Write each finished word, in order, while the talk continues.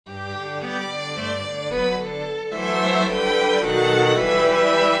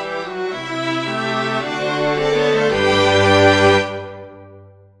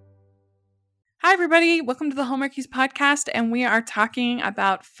everybody. Welcome to the Hallmarkies podcast, and we are talking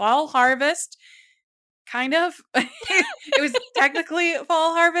about fall harvest. Kind of. It was technically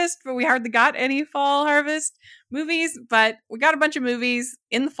fall harvest, but we hardly got any fall harvest movies, but we got a bunch of movies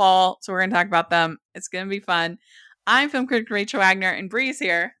in the fall, so we're going to talk about them. It's going to be fun. I'm film critic Rachel Wagner, and Bree's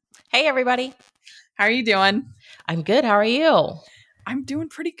here. Hey, everybody. How are you doing? I'm good. How are you? I'm doing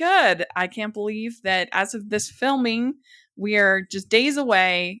pretty good. I can't believe that as of this filming, we are just days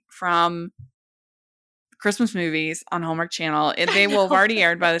away from Christmas movies on Hallmark Channel. They will have already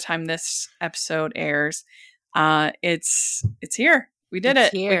aired by the time this episode airs. It's here. We did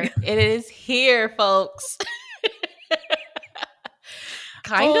it. Here. It is here, folks.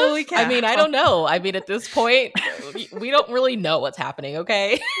 Kind Holy of. cow. I mean, I don't know. I mean, at this point, we don't really know what's happening,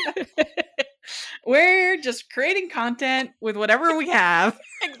 okay? We're just creating content with whatever we have.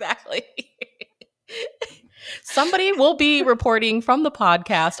 Exactly. Somebody will be reporting from the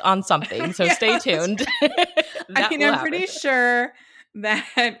podcast on something, so stay tuned. I'm pretty sure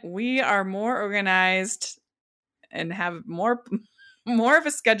that we are more organized and have more of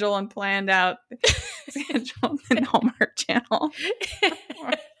a schedule and planned out schedule than Hallmark Channel.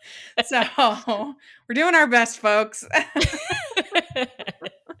 So we're doing our best, folks.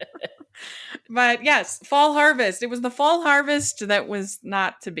 But yes, fall harvest. It was the fall harvest that was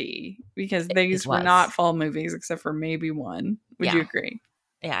not to be, because these were not fall movies except for maybe one. Would you agree?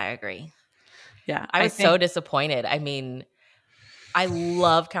 Yeah, I agree. Yeah. I was so disappointed. I mean, I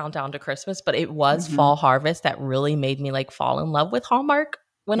love Countdown to Christmas, but it was fall harvest that really made me like fall in love with Hallmark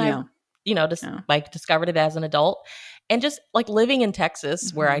when I, like discovered it as an adult. And just like living in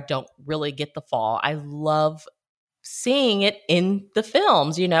Texas where I don't really get the fall, I love seeing it in the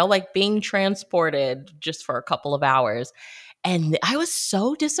films, like being transported just for a couple of hours. And I was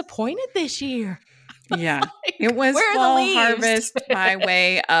so disappointed this year. Yeah. Like, it was fall harvest by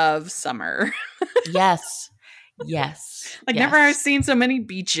way of summer. Yes. Like never have seen so many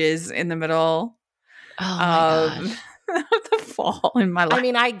beaches in the middle of the fall in my life. I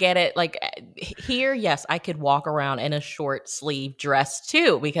mean, I get it. Like here, yes, I could walk around in a short sleeve dress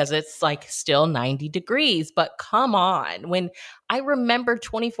too, because it's like still 90 degrees. But come on. When I remember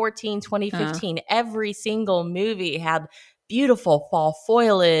 2014, 2015, every single movie had beautiful fall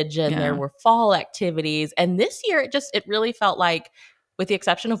foliage and there were fall activities. And this year, it really felt like, with the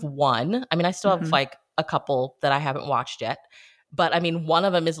exception of one, I mean, I still have like a couple that I haven't watched yet. But I mean, one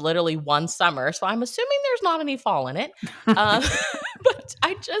of them is literally one summer. So I'm assuming there's not any fall in it. But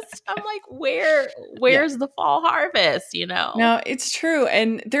I'm like, where's the fall harvest, No, it's true.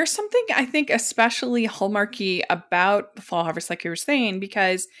 And there's something I think especially Hallmarky about the fall harvest, like you were saying,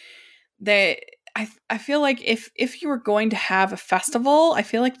 because I feel like if you were going to have a festival, I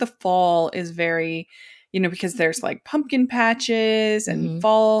feel like the fall is very, because there's like pumpkin patches and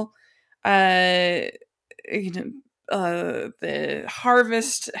fall, the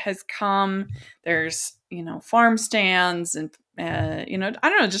harvest has come. There's, farm stands and, I don't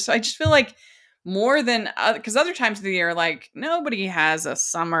know, I just feel like more than, because other times of the year, like nobody has a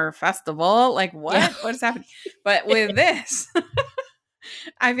summer festival. Like what is happening? But with this,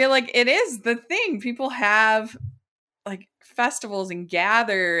 I feel like it is the thing. People have like festivals and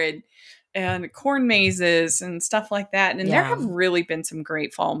gather and corn mazes and stuff like that. And there have really been some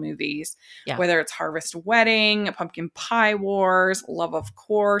great fall movies, whether it's Harvest Wedding, Pumpkin Pie Wars, Love of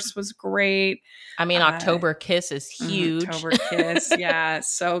Course was great. I mean, October Kiss is huge. October Kiss,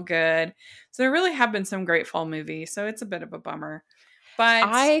 so good. So there really have been some great fall movies. So it's a bit of a bummer. But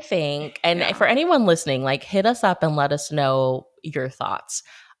I think, and for anyone listening, like hit us up and let us know your thoughts.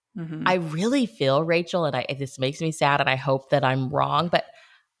 I really feel, Rachel, and this makes me sad, and I hope that I'm wrong, but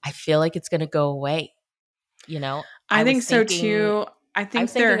I feel like it's going to go away. I think so too. I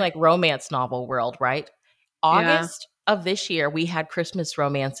was thinking like romance novel world, right? August of this year, we had Christmas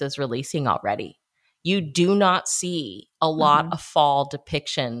romances releasing already. You do not see a lot of fall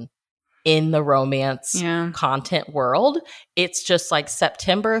depiction in the romance content world. It's just like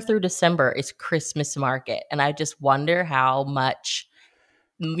September through December is Christmas market. And I just wonder how much,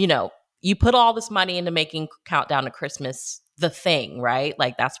 you put all this money into making Countdown to Christmas the thing, right?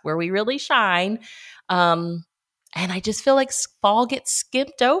 Like that's where we really shine. And I just feel like fall gets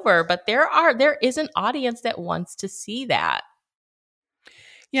skipped over, but there is an audience that wants to see that.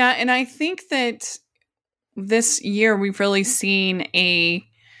 Yeah. And I think that this year we've really seen a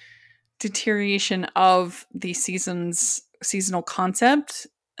deterioration of the seasonal concept,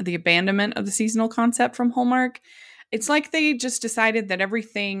 the abandonment of the seasonal concept from Hallmark. It's like they just decided that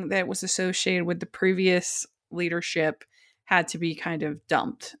everything that was associated with the previous leadership had to be kind of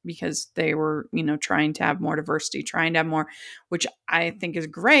dumped because they were, trying to have more diversity, trying to have more, which I think is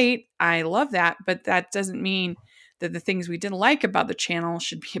great. I love that. But that doesn't mean that the things we didn't like about the channel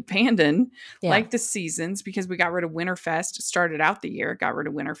should be abandoned, like the seasons, because we got rid of Winterfest. It started out the year, got rid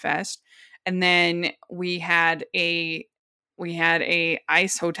of Winterfest. And then we had a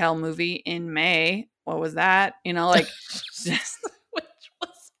ice hotel movie in May. What was that? Just which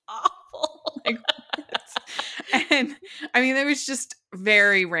was awful. And I mean, it was just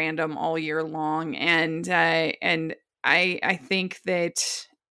very random all year long. And I think that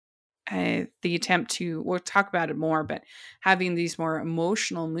the attempt to, we'll talk about it more, but having these more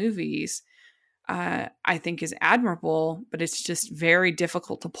emotional movies, I think is admirable, but it's just very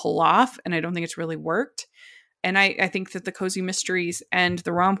difficult to pull off. And I don't think it's really worked. And I think that the cozy mysteries and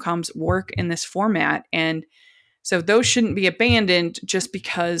the rom-coms work in this format. And so those shouldn't be abandoned just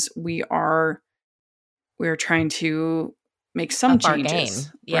because we're trying to make some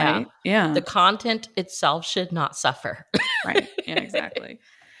changes. Yeah. Right? Yeah. The content itself should not suffer. Right. Yeah, exactly.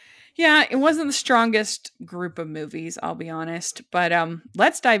 Yeah, it wasn't the strongest group of movies, I'll be honest. But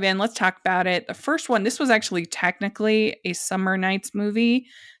let's dive in. Let's talk about it. The first one, this was actually technically a Summer Nights movie.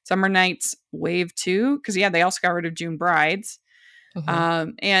 Summer Nights Wave 2. Because, yeah, they also got rid of June Brides.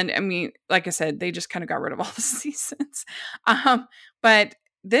 Mm-hmm. And, I mean, like I said, they just kind of got rid of all the seasons. But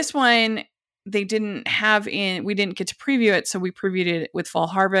this one, we didn't get to preview it, so we previewed it with Fall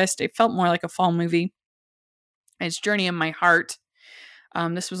Harvest. It felt more like a fall movie. It's Journey in My Heart.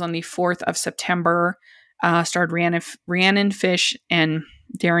 This was on the 4th of September. Starred Rhiannon Fish and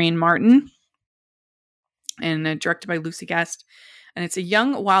Darian Martin, and directed by Lucy Guest. And it's a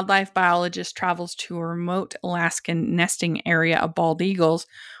young wildlife biologist travels to a remote Alaskan nesting area of bald eagles,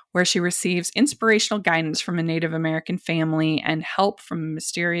 where she receives inspirational guidance from a Native American family and help from a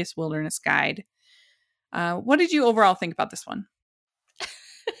mysterious wilderness guide. What did you overall think about this one?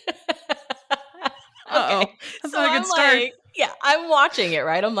 Uh-oh. Okay. That's So not a good start. like, yeah, I'm watching it,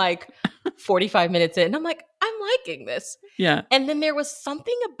 right? I'm like 45 minutes in, and I'm like, I'm liking this. Yeah. And then there was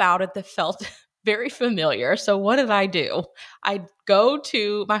something about it that felt very familiar. So what did I do? I go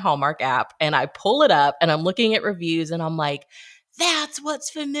to my Hallmark app and I pull it up and I'm looking at reviews and I'm like, that's what's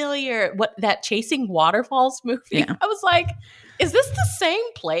familiar. What, that Chasing Waterfalls movie? Yeah. I was like, is this the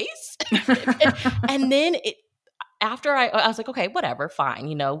same place? and then after I was like, okay, whatever, fine.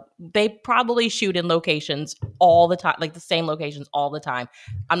 You know, they probably shoot in locations all the time, like the same locations all the time.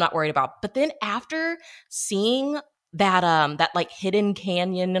 I'm not worried about. But then after seeing that like hidden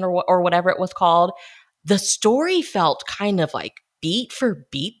canyon or whatever it was called, the story felt kind of like beat for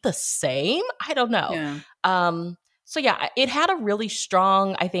beat the same. I don't know. Yeah. So yeah, it had a really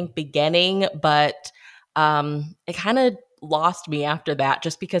strong, I think, beginning, but it kind of lost me after that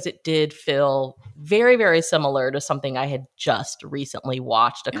just because it did feel very, very similar to something I had just recently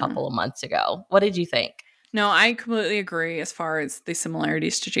watched a couple of months ago. What did you think? No, I completely agree as far as the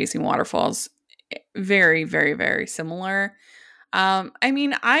similarities to Chasing Waterfalls. Very, very, very similar. I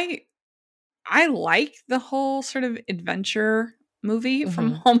mean, I like the whole sort of adventure movie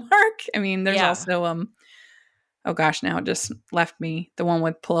from Hallmark. I mean, there's also oh gosh, now it just left me. The one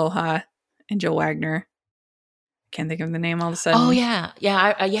with Paloha and Jill Wagner. Can't think of the name all of a sudden. Oh yeah,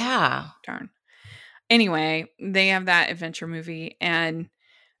 yeah, yeah. Darn. Anyway, they have that adventure movie, and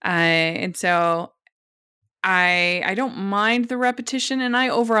so I don't mind the repetition, and I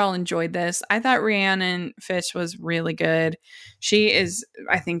overall enjoyed this. I thought Rhiannon Fish was really good. She is,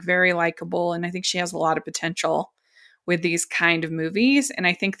 I think, very likable, and I think she has a lot of potential with these kind of movies. And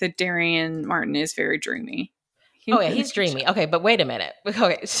I think that Darian Martin is very dreamy. He's dreamy. Okay, but wait a minute.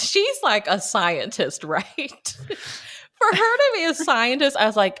 Okay, she's like a scientist, right? For her to be a scientist, I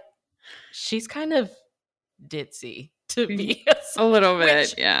was like, she's kind of ditzy to be a little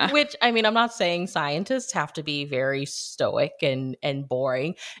bit, yeah. Which, I mean, I'm not saying scientists have to be very stoic and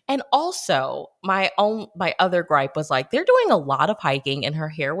boring. And also, my other gripe was like, they're doing a lot of hiking and her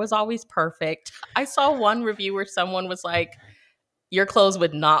hair was always perfect. I saw one review where someone was like, your clothes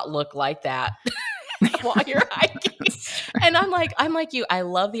would not look like that while you're hiking. And I'm like you, I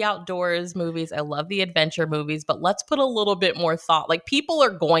love the outdoors movies. I love the adventure movies, but let's put a little bit more thought. Like, people are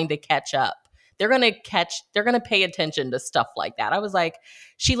going to catch up. They're going to pay attention to stuff like that. I was like,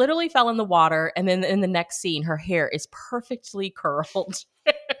 she literally fell in the water. And then in the next scene, her hair is perfectly curled.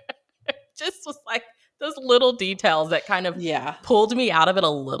 Just was like those little details that kind of pulled me out of it a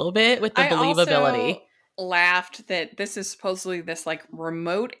little bit with the believability. Also laughed that this is supposedly this like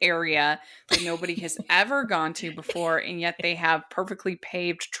remote area that nobody has ever gone to before. And yet they have perfectly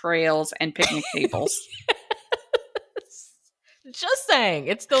paved trails and picnic tables. Just saying.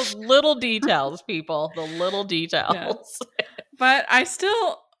 It's those little details, people. The little details. Yeah. But I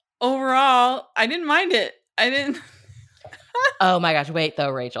still, overall, I didn't mind it. I didn't. Oh my gosh. Wait, though,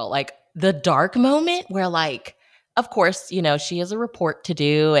 Rachel. Like the dark moment where, like, of course, she has a report to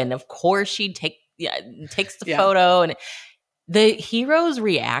do. And of course, she takes the photo. And the hero's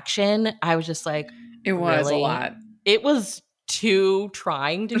reaction, I was just like, it was really? A lot. It was too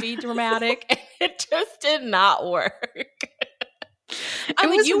trying to be dramatic. And it just did not work. I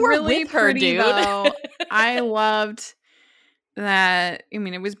mean, you were really with her, pretty, dude. Though. I loved that. I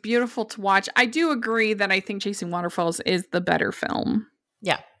mean, it was beautiful to watch. I do agree that I think Chasing Waterfalls is the better film.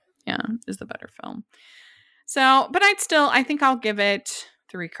 Yeah. Yeah, is the better film. So, but I think I'll give it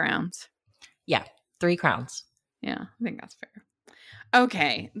 3 crowns. Yeah, 3 crowns. Yeah, I think that's fair.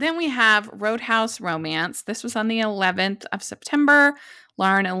 Okay, then we have Roadhouse Romance. This was on the 11th of September.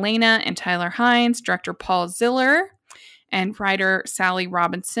 Lauren Elena and Tyler Hines, director Paul Ziller, and writer Sally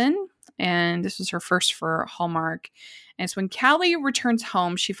Robinson. And this was her first for Hallmark. And it's when Callie returns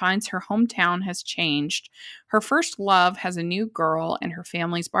home, she finds her hometown has changed. Her first love has a new girl, and her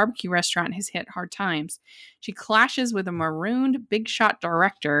family's barbecue restaurant has hit hard times. She clashes with a marooned big shot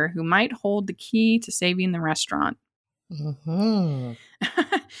director who might hold the key to saving the restaurant. Mm-hmm.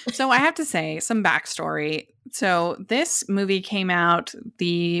 So I have to say some backstory. So this movie came out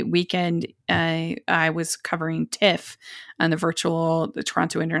the weekend I was covering TIFF on the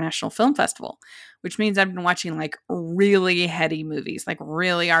Toronto International Film Festival, which means I've been watching like really heady movies, like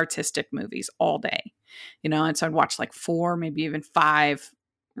really artistic movies all day, and so I'd watch like 4, maybe even 5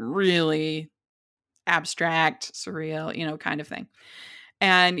 really abstract, surreal, kind of thing.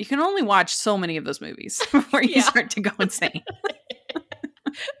 And you can only watch so many of those movies before you start to go insane.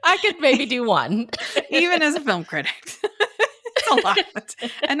 I could maybe do 1. Even as a film critic. It's a lot.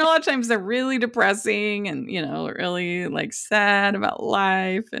 And a lot of times they're really depressing and, really like sad about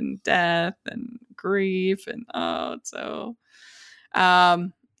life and death and grief. And a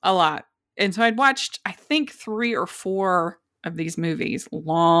lot. And so I'd watched, I think 3 or 4 of these movies.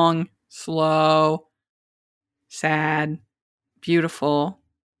 Long, slow, sad, beautiful,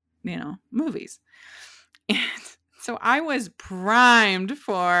 movies. And so I was primed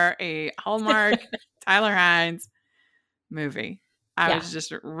for a Hallmark Tyler Hines movie. I was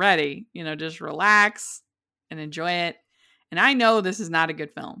just ready, just relax and enjoy it. And I know this is not a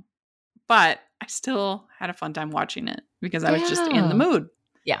good film, but I still had a fun time watching it because I was just in the mood.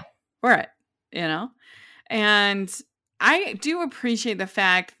 Yeah. For it, And I do appreciate the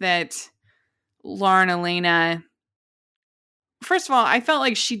fact that Lauren Elena, first of all, I felt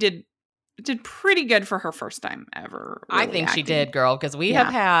like she did pretty good for her first time ever. Really I think acting. She did, girl, because we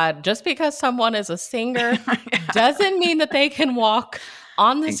have had, just because someone is a singer doesn't mean that they can walk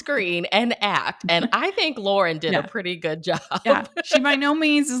on the screen and act. And I think Lauren did a pretty good job. Yeah. She by no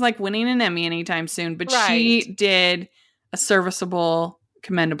means is like winning an Emmy anytime soon, but she did a serviceable,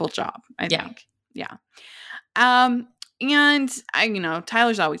 commendable job, I think. Yeah. And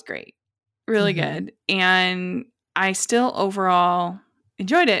Tyler's always great. Really good. And I still overall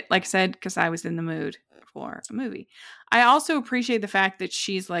enjoyed it, like I said, because I was in the mood for a movie. I also appreciate the fact that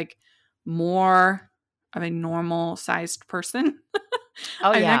she's like more of a normal sized person.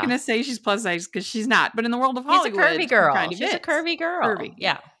 I'm not going to say she's plus size because she's not, but in the world of Hollywood, she's a curvy girl. She's a curvy girl. Curvy.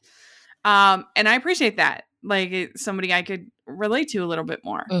 Yeah. And I appreciate that. Like it's somebody I could relate to a little bit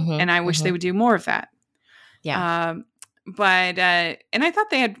more. And I wish they would do more of that. Yeah. But and I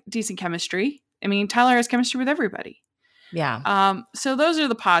thought they had decent chemistry. I mean, Tyler has chemistry with everybody. Yeah. So those are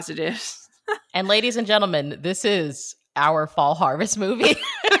the positives. And ladies and gentlemen, this is our fall harvest movie.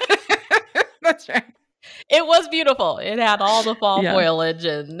 That's right. It was beautiful. It had all the fall foliage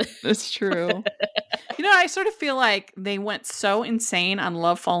and that's true. I sort of feel like they went so insane on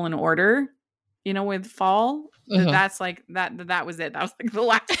Love, Fall in Order, with fall. That's like that was it. That was like the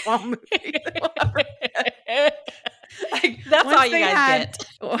last fall movie that we'll ever get. Like that's all you guys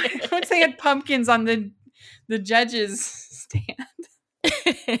get. Once they had pumpkins on the judge's stand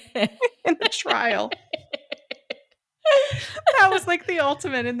in the trial. That was like the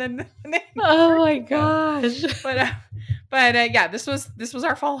ultimate. And then oh my gosh. But yeah, this was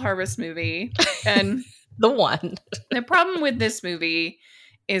our fall harvest movie. And the one. The problem with this movie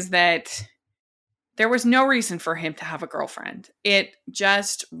is that there was no reason for him to have a girlfriend. It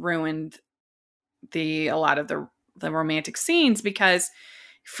just ruined a lot of the romantic scenes because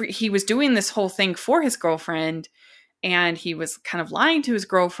he was doing this whole thing for his girlfriend and he was kind of lying to his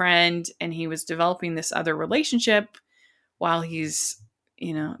girlfriend and he was developing this other relationship while he's,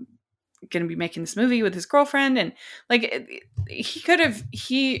 going to be making this movie with his girlfriend. And like he could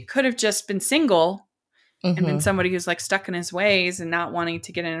have just been single and then Mhm. somebody who's like stuck in his ways and not wanting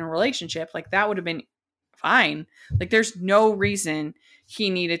to get in a relationship, like that would have been fine. Like there's no reason he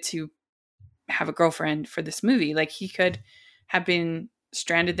needed to have a girlfriend for this movie. Like he could have been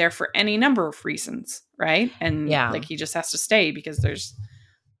stranded there for any number of reasons, right? And Yeah. like he just has to stay because there's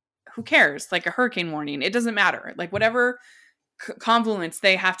who cares? Like a hurricane warning, it doesn't matter. Like whatever convoluence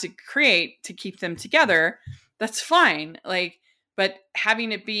they have to create to keep them together, that's fine. Like, but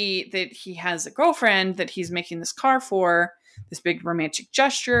having it be that he has a girlfriend that he's making this car for, this big romantic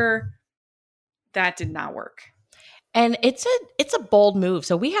gesture, that did not work. And it's a bold move.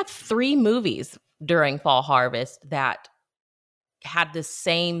 So we had 3 movies during Fall Harvest that had this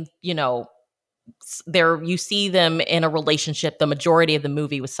same, there you see them in a relationship the majority of the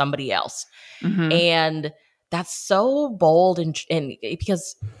movie with somebody else. Mm-hmm. And that's so bold and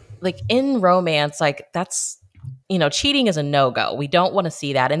because like in romance, like that's cheating is a no-go. We don't want to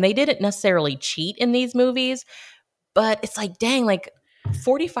see that. And they didn't necessarily cheat in these movies, but it's like, dang, like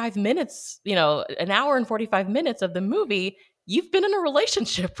 45 minutes, an hour and 45 minutes of the movie, you've been in a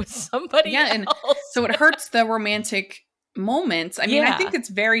relationship with somebody else. And so it hurts the romantic moments. I mean, I think it's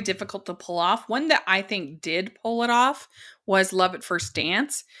very difficult to pull off. One that I think did pull it off was Love at First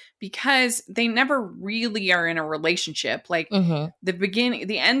Dance, because they never really are in a relationship. Like the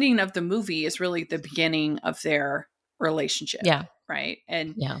ending of the movie is really the beginning of their relationship. Yeah. Right.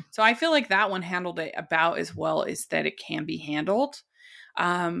 And so I feel like that one handled it about as well as that it can be handled.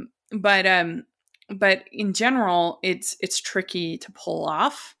 But in general, it's tricky to pull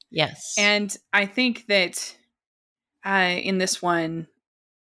off. Yes. And I think that in this one,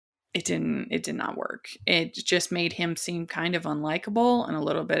 it did not work. It just made him seem kind of unlikable and a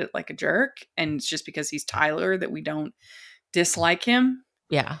little bit like a jerk. And it's just because he's Tyler that we don't dislike him.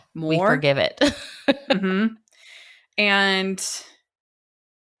 Yeah. More. We forgive it. Mm-hmm. And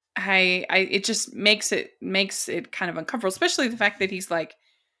it just makes it kind of uncomfortable, especially the fact that he's like,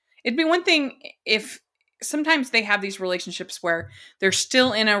 it'd be one thing if sometimes they have these relationships where they're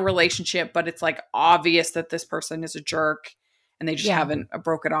still in a relationship, but it's like obvious that this person is a jerk and they just haven't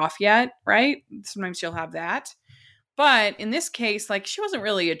broke it off yet. Right. Sometimes you'll have that. But in this case, like she wasn't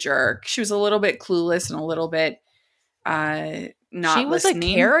really a jerk. She was a little bit clueless and a little bit not she was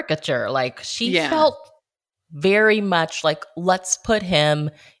listening. A caricature. Like she felt very much like, let's put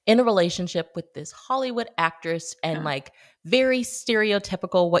him in a relationship with this Hollywood actress and like very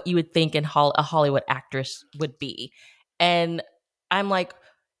stereotypical what you would think a Hollywood actress would be. And I'm like,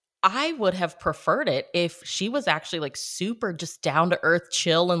 I would have preferred it if she was actually like super just down to earth,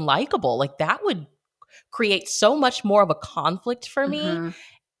 chill and likable. Like that would create so much more of a conflict for me.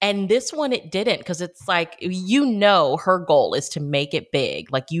 And this one, it didn't, because it's like, her goal is to make it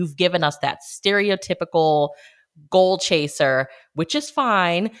big. Like you've given us that stereotypical goal chaser, which is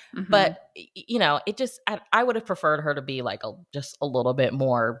fine. But, it just, I would have preferred her to be like just a little bit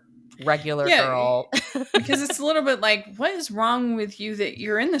more regular girl. Because it's a little bit like, what is wrong with you that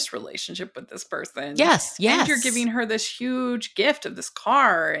you're in this relationship with this person? Yes. And you're giving her this huge gift of this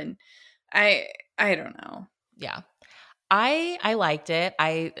car. And I don't know. Yeah. I liked it.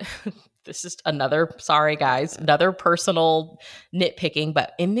 This is another personal nitpicking,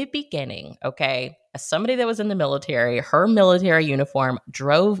 but in the beginning, okay, as somebody that was in the military, her military uniform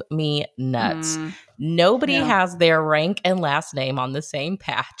drove me nuts. Nobody has their rank and last name on the same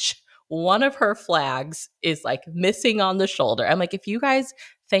patch. One of her flags is like missing on the shoulder. I'm like, if you guys,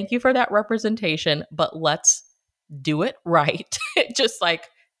 thank you for that representation, but let's do it right. It just like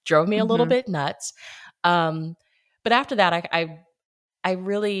drove me a little bit nuts. But after that, I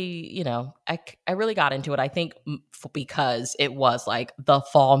really, I really got into it. I think because it was like the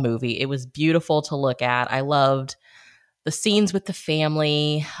fall movie. It was beautiful to look at. I loved the scenes with the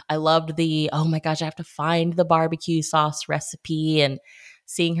family. I loved oh my gosh, I have to find the barbecue sauce recipe and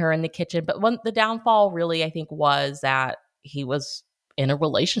seeing her in the kitchen. But the downfall really, I think, was that he was in a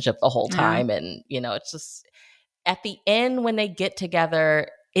relationship the whole time. And, it's just at the end when they get together,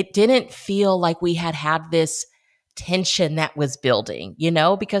 it didn't feel like we had this tension that was building,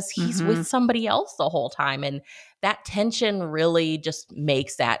 because he's with somebody else the whole time. And that tension really just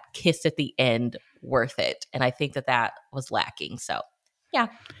makes that kiss at the end worth it. And I think that was lacking. So, yeah.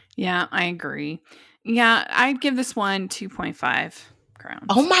 Yeah, I agree. Yeah, I'd give this one 2.5 crowns.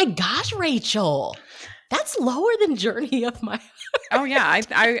 Oh my gosh, Rachel. That's lower than Journey of My Heart. Oh yeah,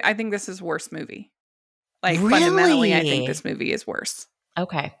 I think this is worse movie. Like really? Fundamentally, I think this movie is worse.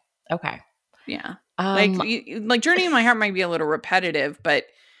 Okay. Yeah. Like Journey in My Heart might be a little repetitive, but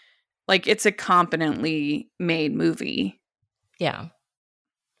like it's a competently made movie. Yeah.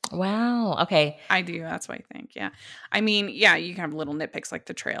 Wow. Okay. I do. That's what I think. Yeah. I mean, yeah, you can have little nitpicks like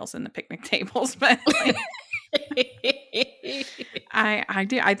the trails and the picnic tables, but like, I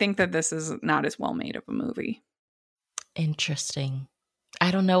do. I think that this is not as well made of a movie. Interesting.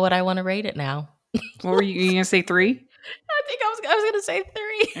 I don't know what I want to rate it now. What were you going to say? 3? I think I was going to say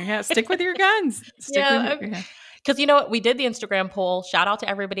 3. Yeah. Stick with your guns. Because you know what? We did the Instagram poll. Shout out to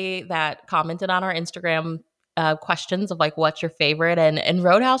everybody that commented on our Instagram questions of like, what's your favorite? And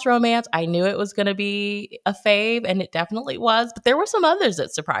Roadhouse Romance, I knew it was going to be a fave, and it definitely was. But there were some others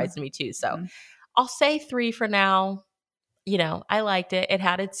that surprised me too. So I'll say 3 for now. You know, I liked it. It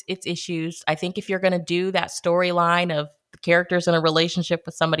had its issues. I think if you're going to do that storyline of the characters in a relationship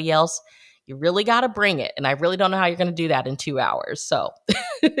with somebody else, you really got to bring it. And I really don't know how you're going to do that in 2 hours. So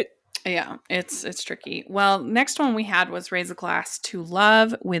yeah, it's tricky. Well, next one we had was Raise a Glass to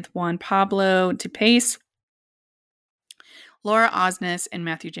Love with Juan Pablo Dupace, Laura Osnes, and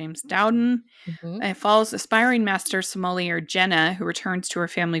Matthew James Dowden. It follows aspiring master sommelier Jenna, who returns to her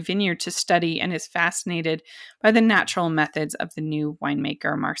family vineyard to study and is fascinated by the natural methods of the new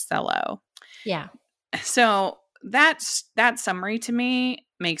winemaker Marcelo. Yeah. So that summary to me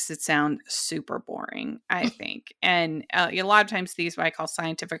makes it sound super boring, I think. And a lot of times these what I call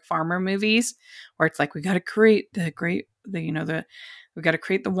scientific farmer movies, where it's like we got to create we got to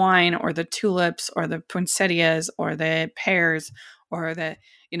create the wine or the tulips or the poinsettias or the pears or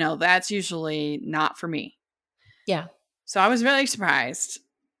that's usually not for me. Yeah. So I was really surprised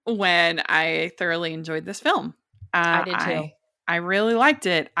when I thoroughly enjoyed this film. I did too. I really liked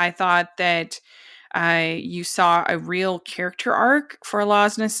it. I thought that you saw a real character arc for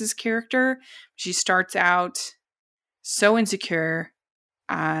Losnes's character. She starts out so insecure,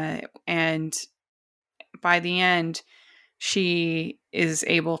 and by the end, she is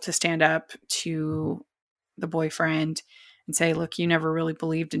able to stand up to the boyfriend and say, look, you never really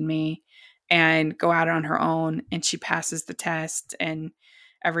believed in me, and go out on her own, and she passes the test and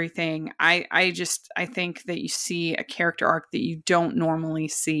everything. I think that you see a character arc that you don't normally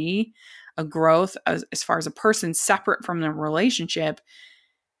see, a growth as far as a person separate from the relationship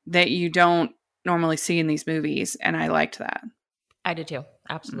that you don't normally see in these movies. And I liked that. I did too.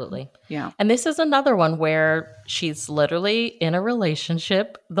 Absolutely. Mm-hmm. Yeah. And this is another one where she's literally in a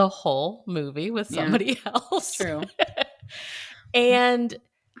relationship the whole movie with somebody else. True. And,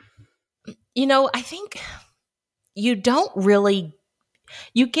 I think you get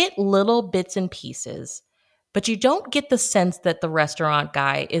little bits and pieces, but you don't get the sense that the restaurant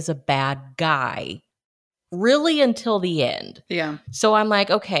guy is a bad guy really until the end. Yeah. So I'm like,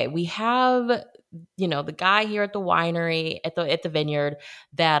 okay, we have, the guy here at the winery, at the vineyard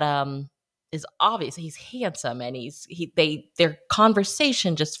that is obvious. He's handsome, and their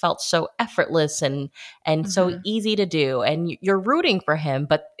conversation just felt so effortless and so easy to do. And you're rooting for him,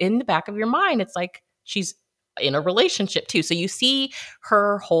 but in the back of your mind, it's like she's in a relationship too. So you see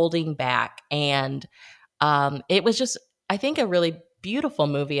her holding back, and it was just, I think, a really beautiful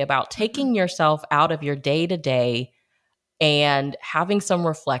movie about taking yourself out of your day to day and having some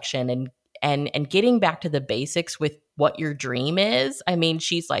reflection and getting back to the basics with what your dream is. I mean,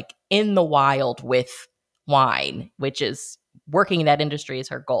 she's like in the wild with wine, which is working in that industry is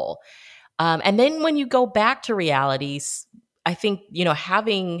her goal. And then when you go back to realities, I think,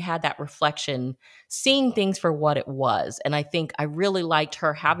 having had that reflection, seeing things for what it was. And I think I really liked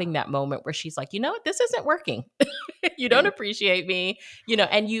her having that moment where she's like, this isn't working. You don't appreciate me,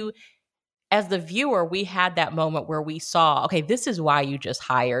 and you, as the viewer, we had that moment where we saw, okay, this is why you just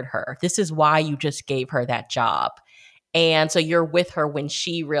hired her. This is why you just gave her that job. And so you're with her when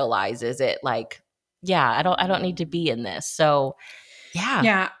she realizes it, like, yeah, I don't need to be in this. So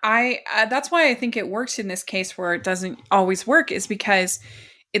yeah. Yeah. That's why I think it works in this case where it doesn't always work, is because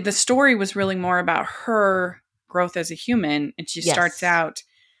the story was really more about her growth as a human. And she starts out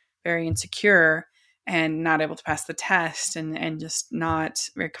very insecure and not able to pass the test and just not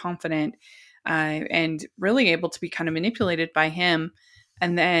very confident, and really able to be kind of manipulated by him.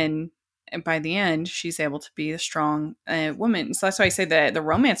 And then by the end, she's able to be a strong woman. So that's why I say that the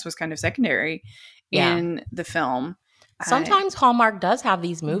romance was kind of secondary in the film. Sometimes Hallmark does have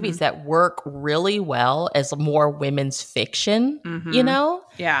these movies that work really well as more women's fiction,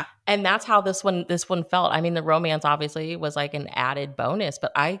 Yeah. And that's how this one felt. I mean, the romance obviously was like an added bonus,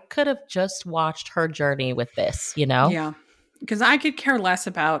 but I could have just watched her journey with this, Yeah. Because I could care less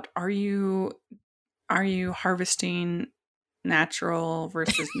about are you harvesting natural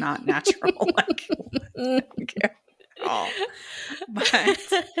versus not natural? Like, I don't care at all.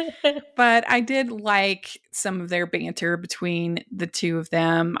 But I did like some of their banter between the two of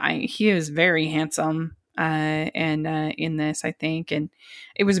them. He is very handsome. and in this, I think. And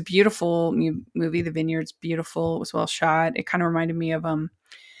it was a beautiful movie. The Vineyard's beautiful. It was well shot. It kind of reminded me of have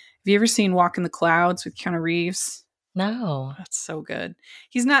you ever seen Walk in the Clouds with Keanu Reeves? No. That's so good.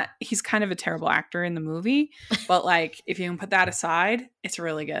 He's kind of a terrible actor in the movie, but like if you can put that aside, it's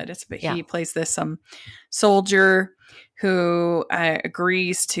really good. He plays this soldier who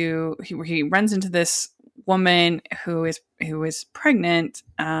agrees to he runs into this woman who is pregnant.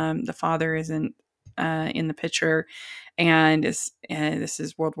 The father isn't in the picture, and this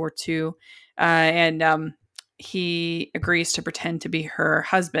is World War II, and he agrees to pretend to be her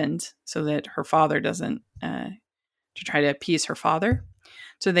husband so that her father doesn't to try to appease her father.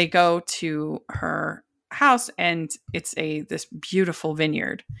 So they go to her house, and it's this beautiful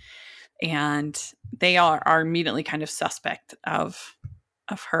vineyard, and they are immediately kind of suspect of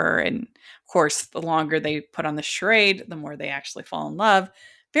her. And of course, the longer they put on the charade, the more they actually fall in love.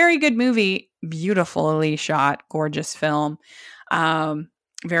 Very good movie, beautifully shot, gorgeous film,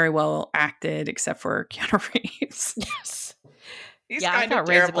 very well acted, except for Keanu Reeves. Yes. He's I thought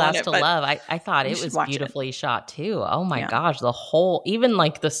Raise a Glass to Love. I thought it was beautifully shot too. Oh my gosh, the whole, even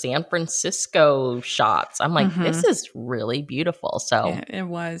like the San Francisco shots. I'm like, this is really beautiful. So yeah, it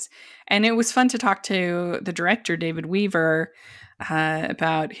was, and it was fun to talk to the director David Weaver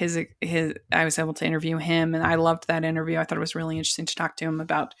about his. I was able to interview him, and I loved that interview. I thought it was really interesting to talk to him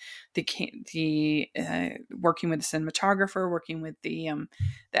about the working with the cinematographer, working with the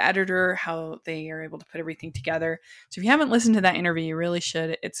editor, how they are able to put everything together. So if you haven't listened to that interview, you really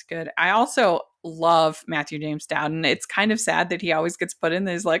should. It's good. I also love Matthew James Dowden. It's kind of sad that he always gets put in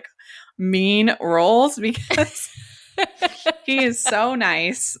these like mean roles because he is so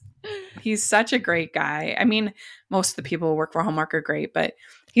nice. He's such a great guy. I mean, most of the people who work for Hallmark are great, but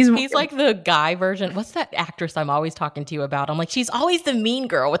he's like the guy version. What's that actress I'm always talking to you about? I'm like, she's always the mean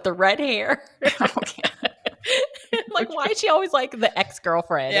girl with the red hair. Oh, yeah. Like, why is she always like the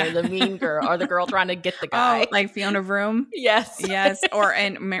ex-girlfriend or the mean girl or the girl trying to get the guy? Oh, like Fiona Vroom? Yes. Yes.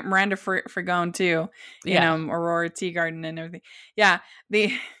 And Miranda Fragone too. You know, Aurora Teagarden and everything. Yeah.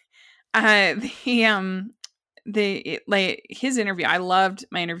 His interview, I loved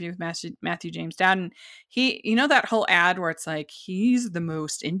my interview with Matthew James Dowden. He, you know, that whole ad where it's like, he's the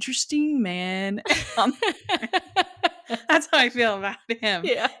most interesting man. That's how I feel about him.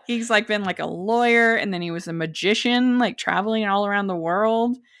 Yeah. He's like been like a lawyer, and then he was a magician, like traveling all around the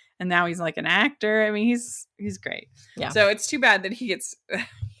world. And now he's like an actor. I mean, he's great. Yeah. So it's too bad that he gets,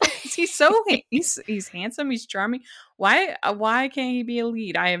 he's handsome. He's charming. Why can't he be a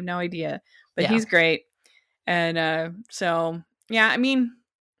lead? I have no idea, but he's great. And so yeah, I mean,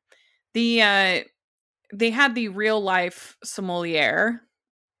 they had the real life sommelier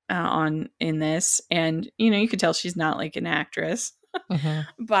in this, and you know, you could tell she's not like an actress,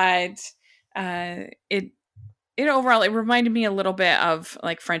 but it overall, it reminded me a little bit of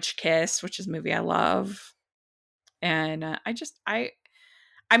like French Kiss, which is a movie I love, and I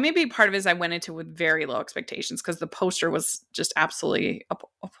maybe part of it is I went into with very low expectations because the poster was just absolutely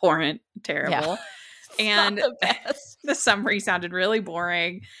abhorrent, terrible. And the summary sounded really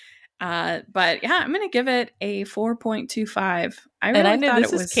boring. But yeah, I'm going to give it a 4.25. I know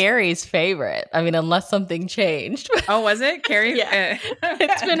this is Carrie's favorite. I mean, unless something changed. Oh, was it? Carrie? Yeah.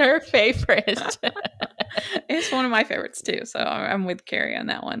 It's been her favorite. It's one of my favorites too. So I'm with Carrie on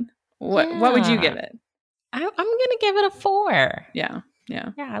that one. What would you give it? I'm going to give it a 4. Yeah.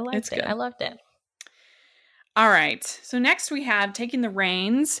 Yeah, I liked it. Good. I loved it. All right. So next we have Taking the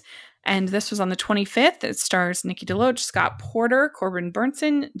Reins. And this was on the 25th. It stars Nikki DeLoach, Scott Porter, Corbin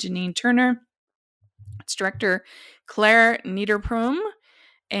Burnson, Janine Turner. It's director Claire Niederprum.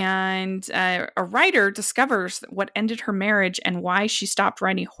 And a writer discovers what ended her marriage and why she stopped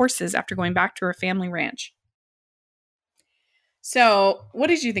riding horses after going back to her family ranch. So what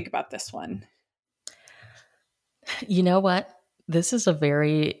did you think about this one? You know what? This is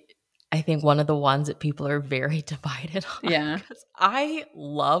I think one of the ones that people are very divided on. Yeah. I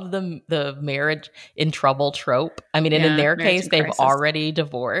love the marriage in trouble trope. I mean, and in their case, they've already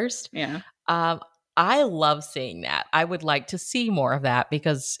divorced. Yeah. I love seeing that. I would like to see more of that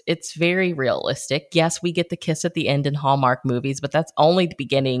because it's very realistic. Yes, we get the kiss at the end in Hallmark movies, but that's only the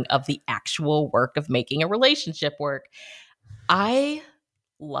beginning of the actual work of making a relationship work. I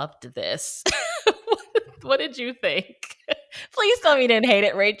loved this. What did you think? Please tell me you didn't hate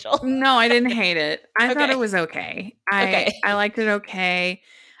it, Rachel. No, I didn't hate it. I thought it was okay. I liked it okay.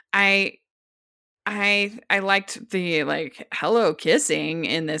 I liked the like hello kissing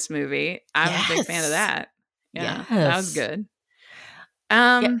in this movie. I'm a big fan of that. Yeah, that was good.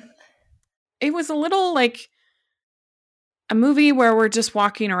 It was a little like a movie where we're just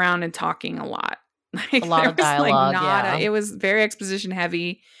walking around and talking a lot. Like A lot there of was like dialogue, not yeah. it was very exposition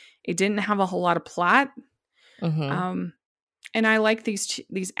heavy. It didn't have a whole lot of plot. Mhm. And I like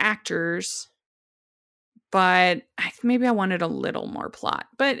these actors, but maybe I wanted a little more plot.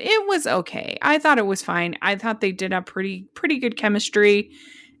 But it was okay. I thought it was fine. I thought they did have pretty good chemistry,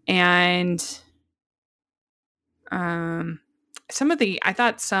 and I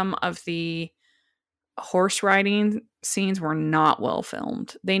thought some of the horse riding scenes were not well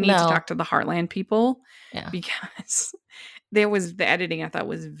filmed. They need to No. talk to the Heartland people Yeah. because the editing I thought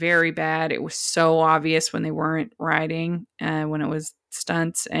was very bad. It was so obvious when they weren't riding, when it was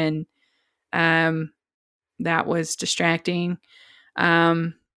stunts, and that was distracting.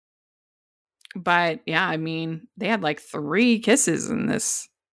 But yeah, I mean, they had like 3 kisses in this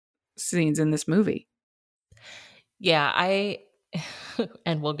scenes in this movie. Yeah,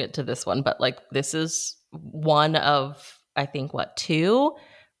 and we'll get to this one, but like this is one of I think 2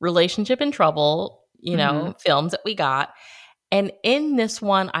 relationship in trouble, films that we got. And in this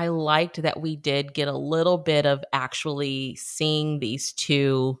one, I liked that we did get a little bit of actually seeing these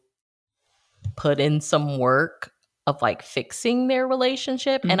 2 put in some work of like fixing their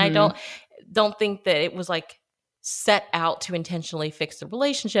relationship. And I don't think that it was like set out to intentionally fix the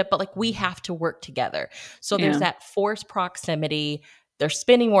relationship, but like we have to work together. So there's that forced proximity. They're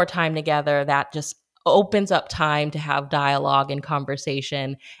spending more time together. That just opens up time to have dialogue and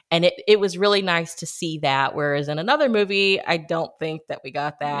conversation. And it was really nice to see that. Whereas in another movie, I don't think that we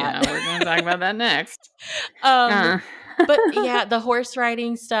got that. Yeah, we're going to talk about that next. But yeah, the horse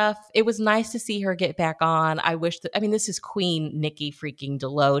riding stuff, it was nice to see her get back on. I wish this is Queen Nikki freaking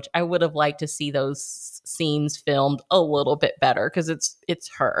DeLoach. I would have liked to see those scenes filmed a little bit better because it's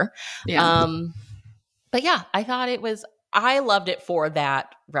her. Yeah. But yeah, I loved it for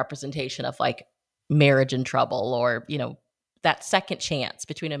that representation of like marriage in trouble, or, that second chance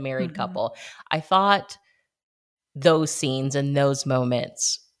between a married couple. I thought those scenes and those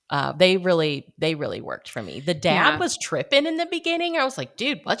moments, they really worked for me. The dad was tripping in the beginning. I was like,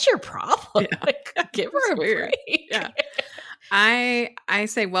 dude, what's your problem? Yeah. Like, give her a break. Yeah. I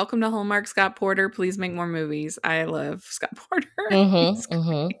say welcome to Hallmark, Scott Porter. Please make more movies. I love Scott Porter. Yeah.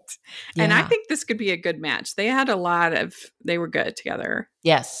 And I think this could be a good match. They were good together.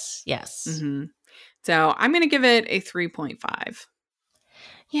 Yes. So I'm going to give it a 3.5.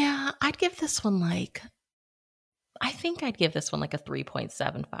 Yeah, I'd give this one like a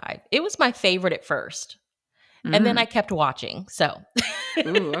 3.75. It was my favorite at first. And then I kept watching. So.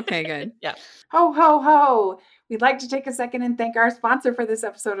 Ooh, okay, good. Yeah. Ho, ho, ho. We'd like to take a second and thank our sponsor for this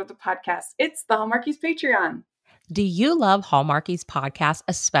episode of the podcast. It's the Hallmarkies Patreon. Do you love Hallmarkies podcast,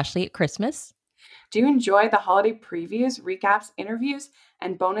 especially at Christmas? Do you enjoy the holiday previews, recaps, interviews,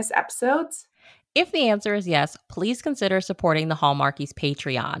 and bonus episodes? If the answer is yes, please consider supporting the Hallmarkies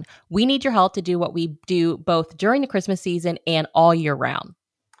Patreon. We need your help to do what we do both during the Christmas season and all year round.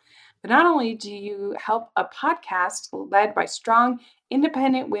 But not only do you help a podcast led by strong,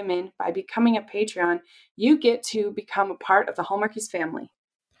 independent women by becoming a Patreon, you get to become a part of the Hallmarkies family.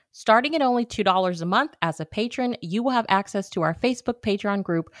 Starting at only $2 a month as a patron, you will have access to our Facebook Patreon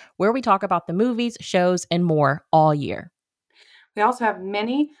group where we talk about the movies, shows, and more all year. We also have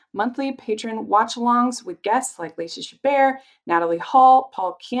many monthly patron watch-alongs with guests like Lacey Chabert, Natalie Hall,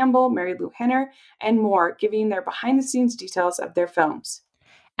 Paul Campbell, Mary Lou Henner, and more, giving their behind-the-scenes details of their films.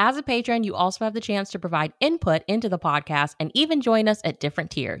 As a patron, you also have the chance to provide input into the podcast and even join us at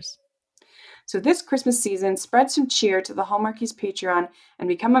different tiers. So this Christmas season, spread some cheer to the Hallmarkies Patreon and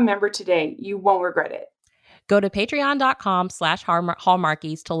become a member today. You won't regret it. Go to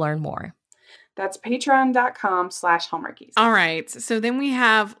patreon.com/Hallmarkies to learn more. That's patreon.com/Hallmarkies. All right. So then we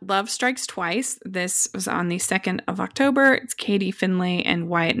have Love Strikes Twice. This was on the 2nd of October. It's Katie Finlay and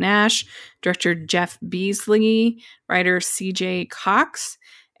Wyatt Nash, director Jeff Beasley, writer CJ Cox.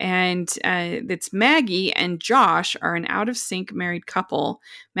 And it's Maggie and Josh are an out-of-sync married couple.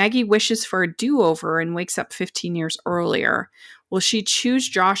 Maggie wishes for a do-over and wakes up 15 years earlier. Will she choose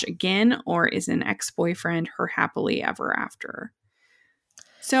Josh again, or is an ex-boyfriend her happily ever after?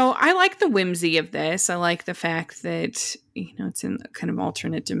 So I like the whimsy of this. I like the fact that, it's in a kind of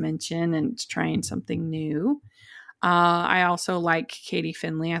alternate dimension and trying something new. I also like Katie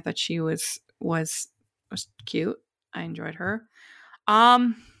Finlay. I thought she was cute. I enjoyed her.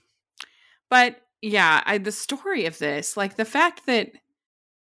 But yeah, the story of this, like the fact that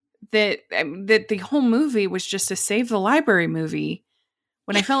the whole movie was just a Save the Library movie,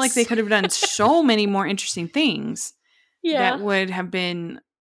 when I felt like they could have done so many more interesting things that would have been,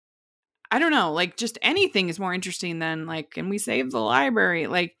 I don't know, like just anything is more interesting than like, can we save the library?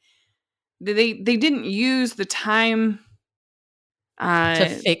 Like they didn't use the time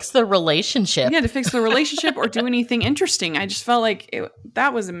To fix the relationship. Yeah, to fix the relationship or do anything interesting. I just felt like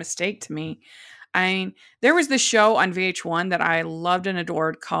that was a mistake to me. I mean, there was this show on VH1 that I loved and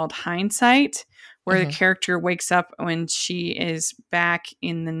adored called Hindsight, where the character wakes up when she is back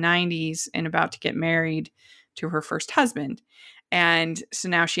in the 90s and about to get married to her first husband. And so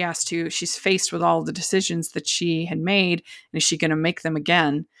now she's faced with all the decisions that she had made, and is she going to make them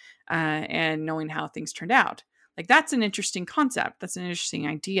again? And knowing how things turned out. Like, that's an interesting concept. That's an interesting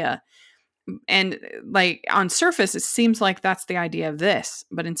idea. And like on surface, it seems like that's the idea of this,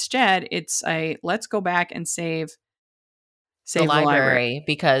 but instead it's let's go back and save the library,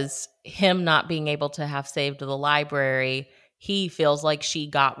 because him not being able to have saved the library, he feels like she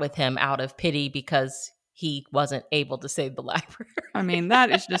got with him out of pity because he wasn't able to save the library. I mean,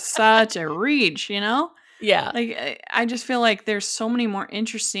 that is just such a reach, you know? Yeah. Like, I just feel like there's so many more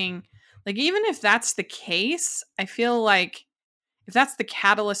interesting, like, even if that's the case, I feel like if that's the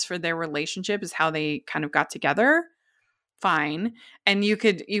catalyst for their relationship is how they kind of got together, fine. And you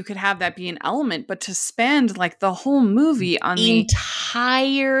could have that be an element, but to spend like the whole movie on the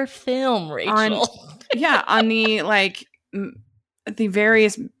entire film, Rachel. On the like the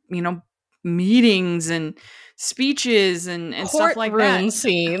various, meetings and speeches and stuff like that. Courtroom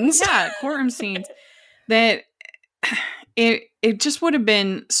scenes. Yeah, courtroom scenes. That it just would have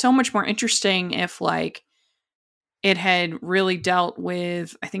been so much more interesting if like it had really dealt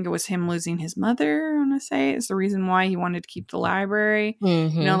with, I think it was him losing his mother, I want to say, is the reason why he wanted to keep the library.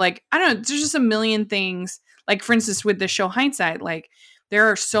 Mm-hmm. Like, I don't know, there's just a million things. Like, for instance, with the show Hindsight, like, there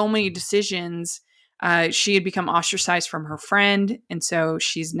are so many decisions. She had become ostracized from her friend, and so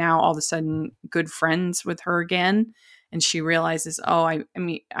she's now all of a sudden good friends with her again. And she realizes, I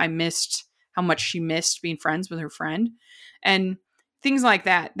missed how much she missed being friends with her friend. And things like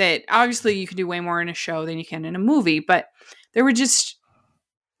that obviously you could do way more in a show than you can in a movie, but there were just,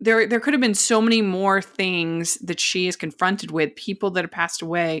 there could have been so many more things that she is confronted with, people that have passed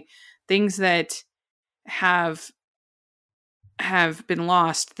away, things that have been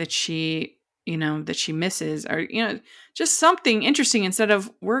lost that she misses, or, just something interesting instead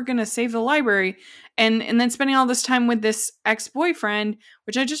of we're going to save the library and then spending all this time with this ex-boyfriend,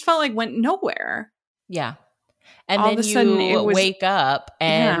 which I just felt like went nowhere. Yeah. And all then you wake up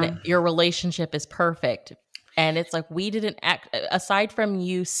and your relationship is perfect. And it's like, we didn't act, aside from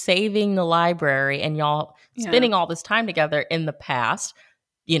you saving the library and y'all spending all this time together in the past,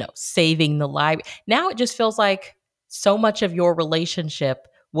 saving the library. Now it just feels like so much of your relationship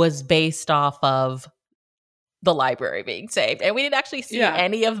was based off of the library being saved. And we didn't actually see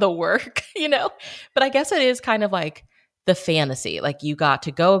any of the work, But I guess it is kind of like the fantasy. Like, you got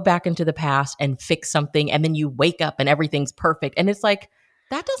to go back into the past and fix something, and then you wake up and everything's perfect. And it's like,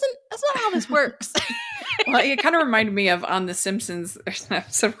 that's not how this works. Well, it kind of reminded me of on The Simpsons. There's an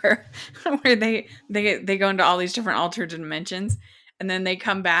episode where they go into all these different altered dimensions, and then they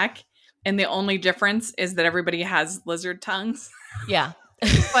come back, and the only difference is that everybody has lizard tongues. Yeah.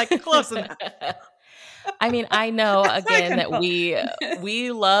 Like, close enough. I mean, I know, again, that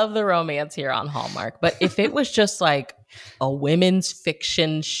we love the romance here on Hallmark, but if it was just like a women's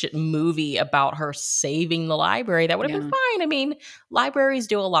fiction movie about her saving the library, that would have been fine. I mean, libraries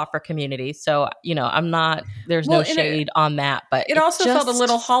do a lot for communities, so, there's no shade on that, but it also felt a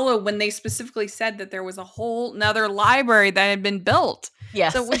little hollow when they specifically said that there was a whole nother library that had been built.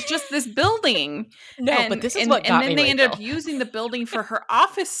 Yes. So it was just this building. But this is what got me, and then they ended Rachel. up using the building for her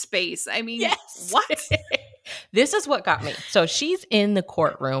office space. I mean, what? This is what got me. So she's in the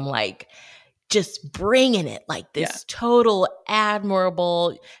courtroom, like, just bringing it, like this total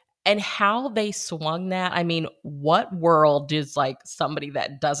admirable, and how they swung that. I mean, what world does like somebody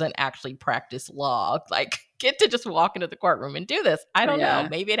that doesn't actually practice law, like, get to just walk into the courtroom and do this? I don't know.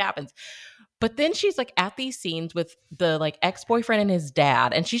 Maybe it happens. But then she's like at these scenes with the like ex-boyfriend and his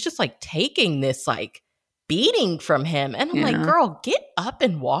dad, and she's just like taking this like beating from him. And I'm like, girl, get up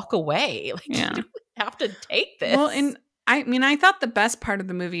and walk away. Like, you don't have to take this. Well, and I mean, I thought the best part of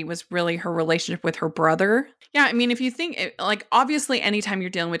the movie was really her relationship with her brother. Yeah, I mean, if you think, like, obviously anytime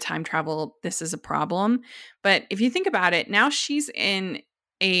you're dealing with time travel, this is a problem. But if you think about it, now she's in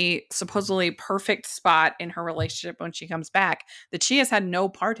a supposedly perfect spot in her relationship when she comes back that she has had no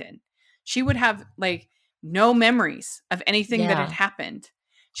part in. She would have like no memories of anything that had happened.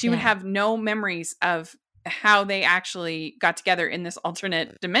 She would have no memories of how they actually got together in this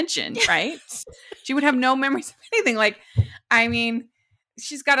alternate dimension, right? She would have no memories of anything. Like, I mean,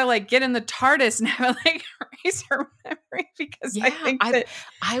 she's got to like get in the TARDIS and have like erase her memory, because I think that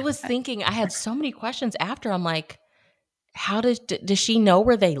I was thinking, I had so many questions after. I'm like, does she know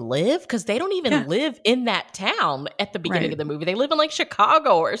where they live? Because they don't even Yeah. live in that town at the beginning Right. of the movie. They live in like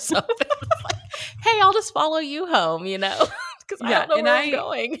Chicago or something. It's like, hey, I'll just follow you home, because I don't know where I'm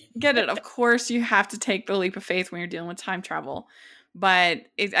going. Get it. Of course, you have to take the leap of faith when you're dealing with time travel. But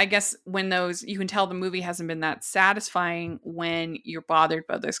I guess when you can tell the movie hasn't been that satisfying when you're bothered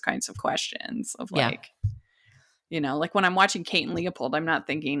by those kinds of questions of like, like when I'm watching Kate and Leopold, I'm not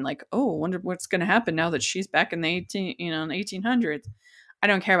thinking like, oh, I wonder what's going to happen now that she's back in the 1800s. I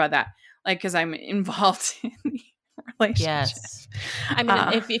don't care about that. Like, because I'm involved in the relationship. Yes. I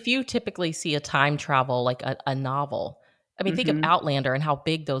mean, if you typically see a time travel, like a novel, I mean, think of Outlander and how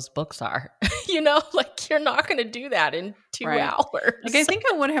big those books are. Like you're not going to do that in 2 hours. Like I think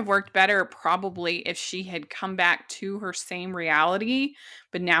it would have worked better probably if she had come back to her same reality,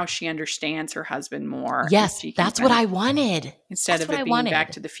 but now she understands her husband more. Yes, that's what I wanted. Instead of it being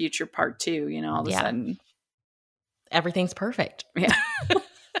Back to the Future Part 2, all of a sudden. Everything's perfect. Yeah.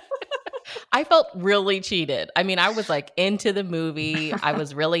 I felt really cheated. I mean, I was like into the movie. I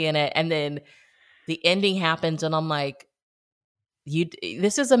was really in it. And then the ending happens and I'm like,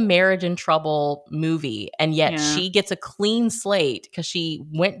 this is a marriage in trouble movie. And yet she gets a clean slate because she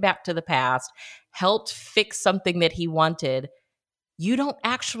went back to the past, helped fix something that he wanted. You don't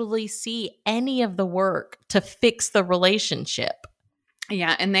actually see any of the work to fix the relationship.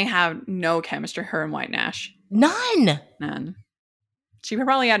 Yeah. And they have no chemistry, her and White Nash. None. She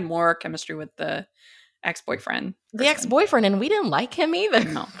probably had more chemistry with the ex-boyfriend. And we didn't like him either.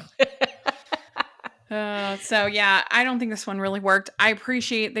 No. So yeah, I don't think this one really worked. I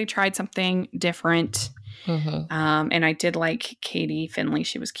appreciate they tried something different. And I did like Katie Finley.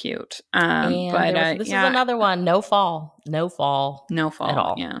 She was cute. But this is another one. No fall at all.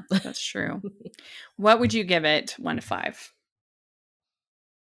 Yeah, that's true. What would you give it 1 to 5?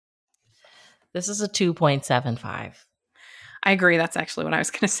 This is a 2.75. I agree. That's actually what I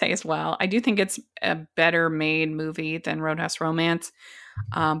was going to say as well. I do think it's a better made movie than Roadhouse Romance.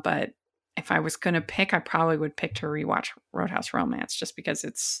 But if I was going to pick, I probably would pick to rewatch Roadhouse Romance just because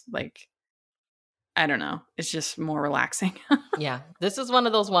it's like, I don't know. It's just more relaxing. Yeah. This is one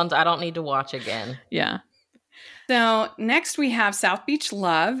of those ones I don't need to watch again. Yeah. So next we have South Beach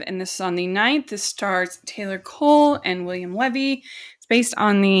Love, and this is on the 9th. This stars Taylor Cole and William Levy. It's based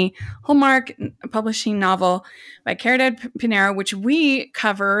on the Hallmark publishing novel by Caridad Pinero, which we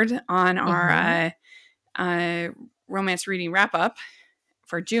covered on our romance reading wrap-up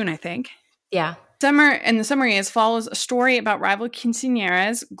for June, I think. Yeah. The summary follows a story about rival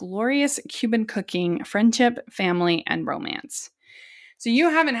quinceañeras, glorious Cuban cooking, friendship, family, and romance. So you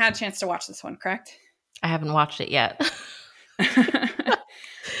haven't had a chance to watch this one, correct? I haven't watched it yet.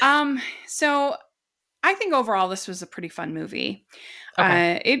 So I think overall this was a pretty fun movie.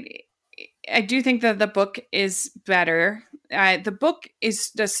 Okay. I do think that the book is better. The book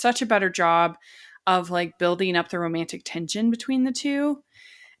does such a better job of like building up the romantic tension between the two.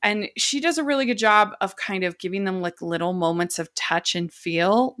 And she does a really good job of kind of giving them like little moments of touch and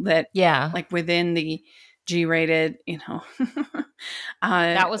feel that like within the G-rated,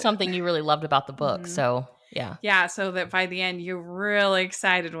 that was something you really loved about the book. So yeah. Yeah. So that by the end, you're really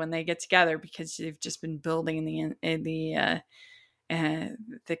excited when they get together because you've just been building the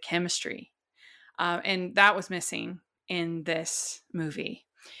chemistry. And that was missing in this movie.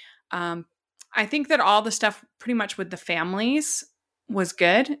 I think that all the stuff pretty much with the families was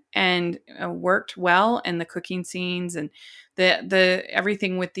good and worked well, and the cooking scenes and the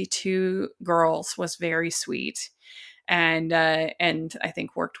everything with the two girls was very sweet and I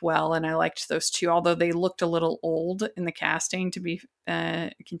think worked well, and I liked those two, although they looked a little old in the casting to be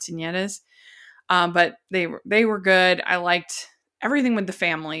quinceañeras, but they were good. I liked everything with the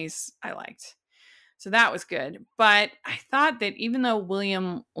families. I liked. So that was good. But I thought that even though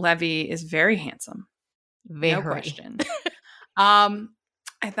William Levy is very handsome, no question,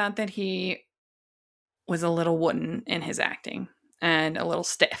 I thought that he was a little wooden in his acting and a little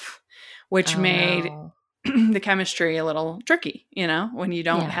stiff, which made the chemistry a little tricky, when you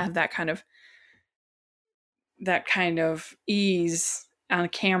don't have that kind of ease on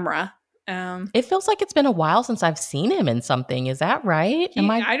camera. It feels like it's been a while since I've seen him in something. Is that right?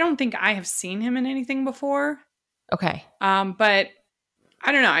 I don't think I have seen him in anything before. Okay. But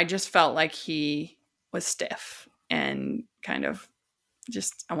I don't know. I just felt like he was stiff and kind of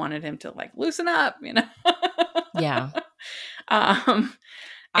just, I wanted him to like loosen up, Yeah. I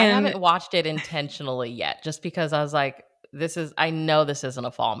haven't watched it intentionally yet, just because I was like, I know this isn't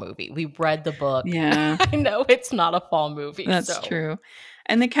a fall movie. We read the book. Yeah. I know it's not a fall movie. That's true.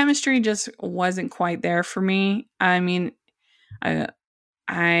 And the chemistry just wasn't quite there for me. I mean,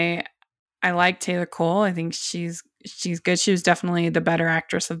 I I like Taylor Cole. I think she's good. She was definitely the better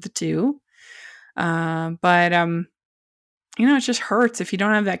actress of the two. But it just hurts if you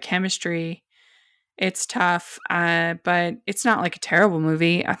don't have that chemistry. It's tough. But it's not like a terrible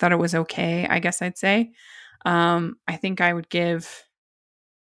movie. I thought it was okay, I guess I'd say. I think I would give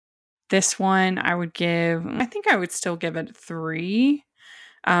this one, I think I would still give it 3.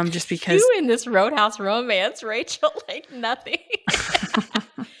 Just because you in this Roadhouse Romance, Rachel, like nothing.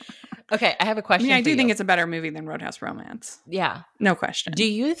 Okay, I have a question. I do think it's a better movie than Roadhouse Romance. Yeah. No question. Do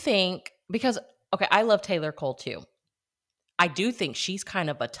you think, because, okay, I love Taylor Cole too. I do think she's kind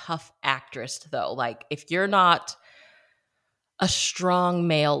of a tough actress though. Like if you're not a strong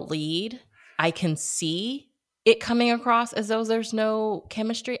male lead, I can see it coming across as though there's no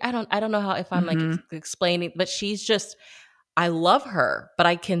chemistry. I don't know how, if I'm like explaining, but she's just, I love her, but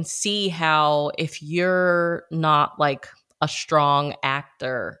I can see how if you're not like a strong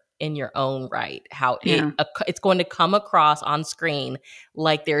actor in your own right, how it's going to come across on screen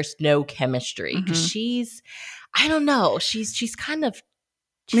like there's no chemistry. Because she's, I don't know, she's kind of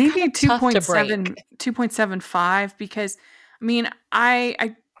maybe kind of 2.7, 2.75, because I mean,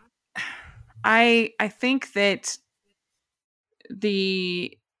 I think that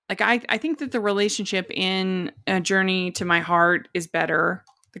I think that the relationship in A Journey to My Heart is better.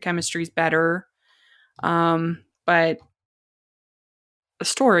 The chemistry's better. But the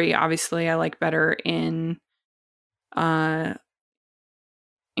story, obviously, I like better in South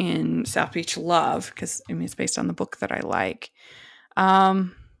Beach Love, because I mean it's based on the book that I like. I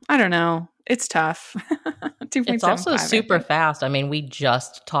don't know. It's tough. 2.75. It's also super fast. I mean, we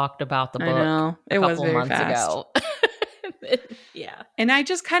just talked about the book. I know. It was very months fast. ago. Yeah. And I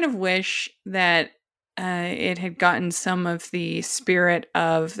just kind of wish that it had gotten some of the spirit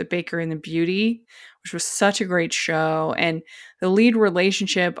of The Baker and the Beauty, which was such a great show. And the lead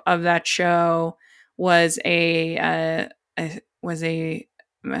relationship of that show was a famous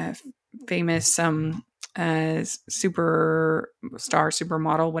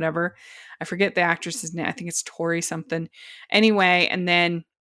supermodel, whatever. I forget the actress's name. I think it's Tori something. Anyway, and then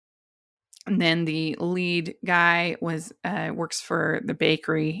the lead guy works for the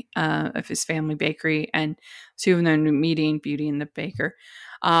bakery of his family bakery, and two of them are meeting, Beauty and the Baker,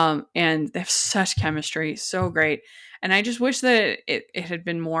 and they have such chemistry, so great. And I just wish that it had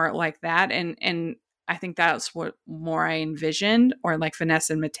been more like that, and I think that's what more I envisioned, or like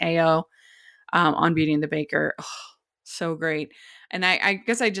Vanessa and Mateo on Beauty and the Baker. Oh, so great. And I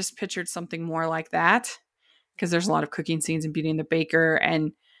guess I just pictured something more like that, because there's a lot of cooking scenes in Beauty and the Baker,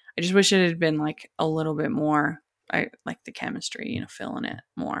 and I just wish it had been like a little bit more. I like the chemistry, filling it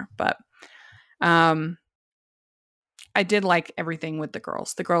more. But I did like everything with the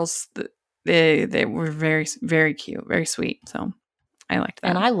girls. The girls, they were very, very cute, very sweet. So I liked that.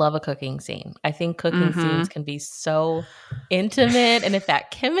 And I love a cooking scene. I think cooking scenes can be so intimate, and if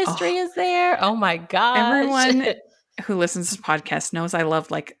that chemistry is there, oh my gosh. Everyone who listens to this podcast knows I love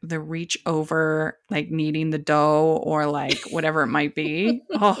like the reach over, like kneading the dough, or like whatever it might be.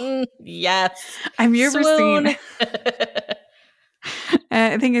 Oh yes. Have you ever seen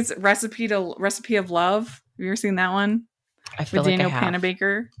I think it's Recipe of Love. Have you ever seen that one? I feel with like Daniel I have.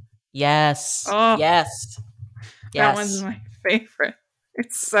 Panabaker. Yes. Oh, yes. That one's my favorite.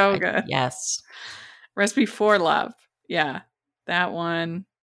 It's so good. Yes. Recipe for Love. Yeah. That one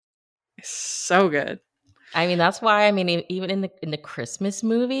is so good. I mean, that's why, I mean, even in the Christmas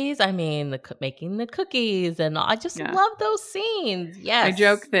movies, I mean, making the cookies, and I just love those scenes. Yes. I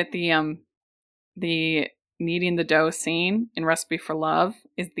joke that the kneading the dough scene in Recipe for Love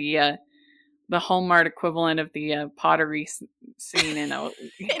is the Hallmark equivalent of the pottery scene in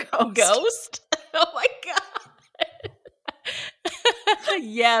Ghost. Oh my God.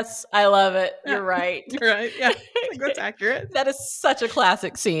 Yes, I love it. You're right. You're right. Yeah, I think that's accurate. That is such a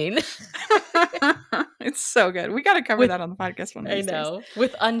classic scene. It's so good. We got to cover that on the podcast one of these days.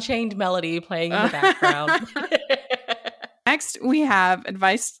 With Unchained Melody playing in the background. Next, we have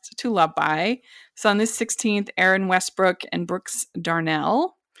Advice to Love By. So on this 16th, Aaron Westbrook and Brooks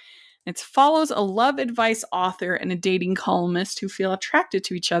Darnell. It follows a love advice author and a dating columnist who feel attracted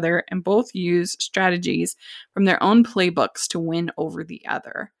to each other and both use strategies from their own playbooks to win over the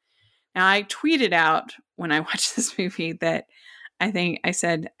other. Now, I tweeted out when I watched this movie that I think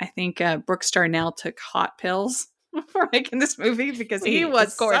Brooks Darnell took hot pills for making this movie, because he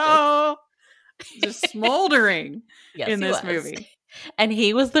was so just smoldering in this movie. And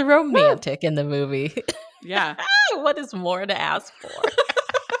he was the romantic in the movie. Yeah. What is more to ask for?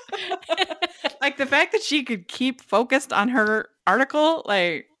 Like the fact that she could keep focused on her article,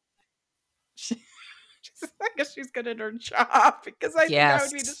 like she's I guess she's good at her job because I think I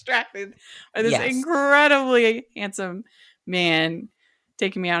would be distracted by this incredibly handsome man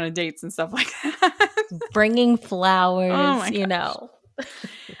taking me out on dates and stuff like that. Bringing flowers, you know.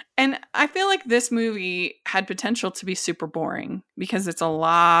 And I feel like this movie had potential to be super boring because it's a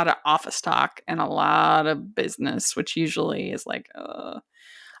lot of office talk and a lot of business, which usually is like,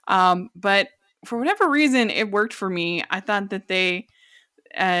 but for whatever reason, it worked for me. I thought that they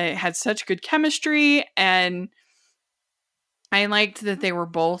had such good chemistry, and I liked that they were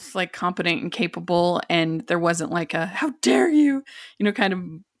both like competent and capable, and there wasn't like a "how dare you," kind of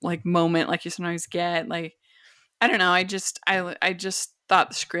like moment like you sometimes get. Like, I don't know. I just thought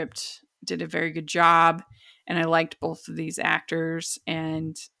the script did a very good job, and I liked both of these actors,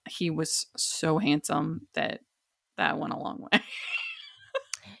 and he was so handsome that went a long way.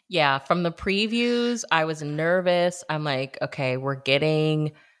 Yeah, from the previews, I was nervous. I'm like, okay, we're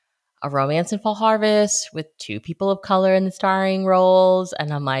getting a Romance in Fall Harvest with 2 people of color in the starring roles.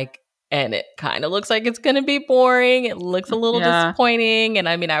 And I'm like, and it kind of looks like it's going to be boring. It looks a little disappointing. And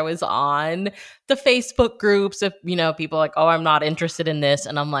I mean, I was on the Facebook groups of, people like, oh, I'm not interested in this.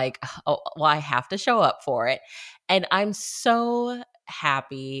 And I'm like, oh, well, I have to show up for it. And I'm so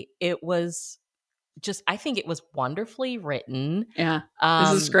happy. It was I think it was wonderfully written. Yeah.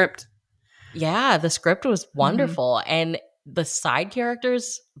 This is a script. Yeah, the script was wonderful. Mm-hmm. And the side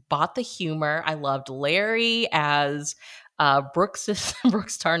characters bought the humor. I loved Larry as Brooks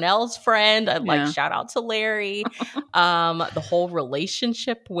Tarnell's friend. I'd like shout out to Larry. The whole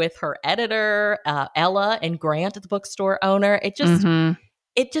relationship with her editor, Ella, and Grant, the bookstore owner. It just, I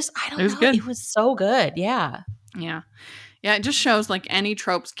don't know. Good. It was so good. Yeah. Yeah. Yeah, it just shows like any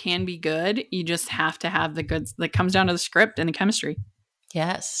tropes can be good. You just have to have the goods that comes down to the script and the chemistry.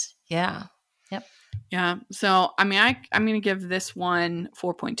 Yes. Yeah. Yep. Yeah. So, I mean, I'm going to give this one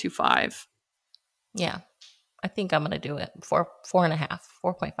 4.25. Yeah. I think I'm going to do it. 4.5,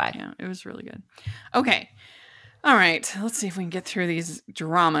 4.5. Yeah, it was really good. Okay. All right. Let's see if we can get through these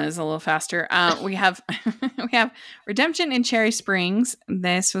dramas a little faster. We have Redemption in Cherry Springs.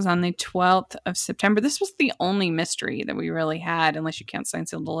 This was on the 12th of September. This was the only mystery that we really had, unless you count Signed,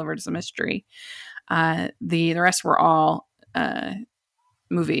 Sealed, Delivered as a mystery. The rest were all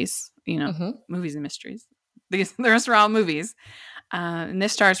movies. Movies and mysteries. The rest were all movies. And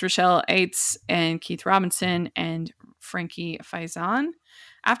this stars Rochelle Aites and Keith Robinson and Frankie Faison.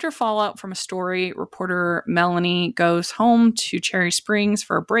 After fallout from a story, reporter Melanie goes home to Cherry Springs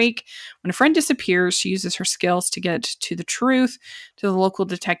for a break. When a friend disappears, she uses her skills to get to the truth, to the local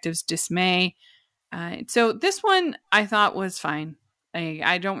detective's dismay. So this one I thought was fine.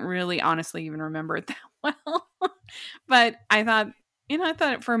 I don't really honestly even remember it that well. But I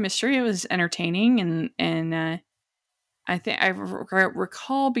thought for a mystery it was entertaining, and I think I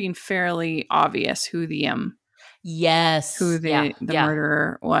recall being fairly obvious who the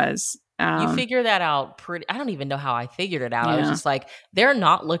murderer was. You figure that out I don't even know how I figured it out. I was just like, they're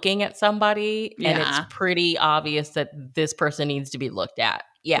not looking at somebody, and it's pretty obvious that this person needs to be looked at.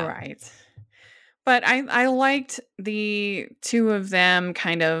 Yeah. Right. But I liked the two of them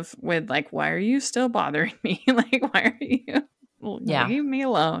kind of with like, why are you still bothering me? Like, why are you leave me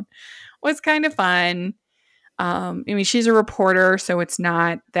alone? Was kind of fun. I mean, she's a reporter, so it's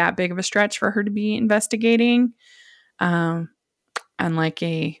not that big of a stretch for her to be investigating. Unlike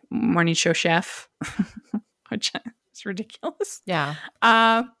a morning show chef, which is ridiculous. Yeah.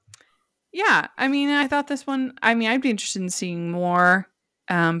 Yeah. I mean, I thought this one, I'd be interested in seeing more.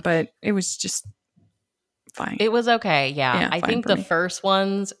 But it was just fine. It was okay. Yeah. I think the first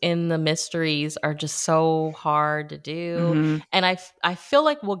ones in the mysteries are just so hard to do. Mm-hmm. And I feel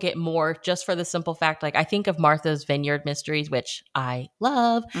like we'll get more just for the simple fact, like I think of Martha's Vineyard mysteries, which I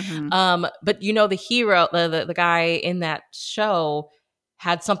love. Mm-hmm. But the hero, the guy in that show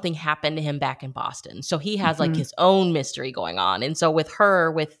had something happen to him back in Boston. So he has like his own mystery going on. And so with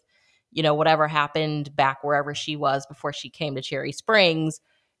her, whatever happened back wherever she was before she came to Cherry Springs,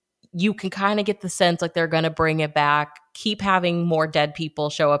 you can kind of get the sense like they're going to bring it back, keep having more dead people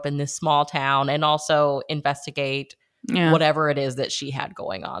show up in this small town, and also investigate whatever it is that she had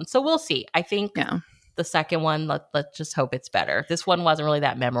going on. So we'll see. I think the second one, let's just hope it's better. This one wasn't really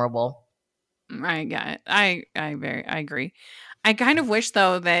that memorable. I got it. I agree. I kind of wish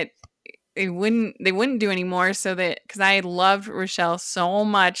though that they wouldn't do any more, so that, because I loved Rochelle so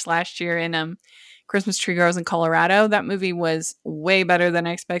much last year in Christmas Tree Girls in Colorado. That movie was way better than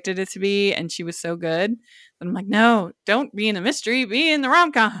I expected it to be, and she was so good. But I'm like, no, don't be in a mystery, be in the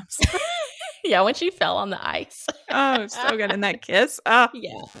rom-coms. Yeah, when she fell on the ice. Oh, so good. And that kiss. Oh,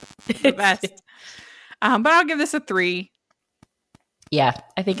 yeah. The best. But I'll give this a 3. Yeah,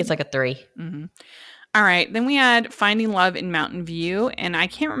 I think it's like a 3. Mm-hmm. All right. Then we had Finding Love in Mountain View. And I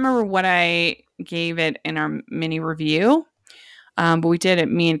can't remember what I gave it in our mini review. But we did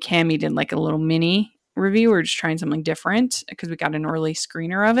it. Me and Cammie did like a little mini review. We are just trying something different because we got an early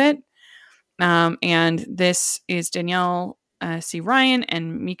screener of it. And this is Danielle C. Ryan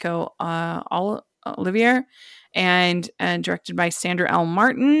and Miko Olivier, and directed by Sandra L.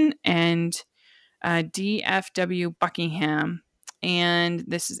 Martin and D.F.W. Buckingham. And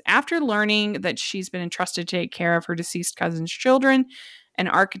this is after learning that she's been entrusted to take care of her deceased cousin's children. An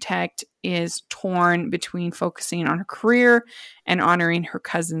architect is torn between focusing on her career and honoring her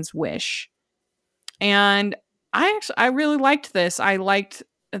cousin's wish. And I really liked this. I liked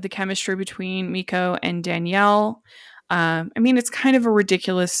the chemistry between Miko and Danielle. I mean, it's kind of a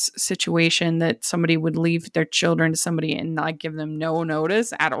ridiculous situation that somebody would leave their children to somebody and not give them no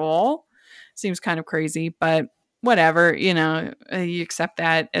notice at all. Seems kind of crazy, but whatever, you accept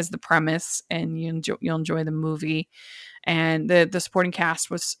that as the premise and you'll enjoy the movie. And the supporting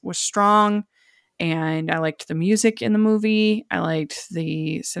cast was strong, and I liked the music in the movie. I liked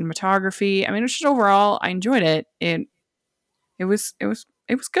the cinematography. I mean, just overall, I enjoyed it. It was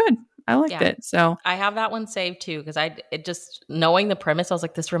good. I liked it. So I have that one saved too, because it just, knowing the premise, I was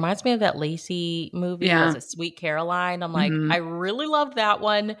like, this reminds me of that Lacey movie. Was it Sweet Caroline? I'm like, I really loved that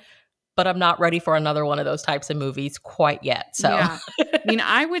one, but I'm not ready for another one of those types of movies quite yet. So I mean,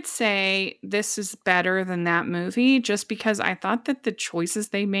 I would say this is better than that movie, just because I thought that the choices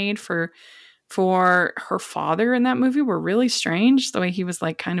they made for her father in that movie were really strange. The way he was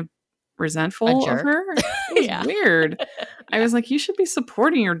like kind of resentful of her. It was weird. I was like, you should be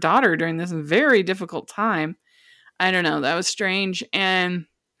supporting your daughter during this very difficult time. I don't know. That was strange. And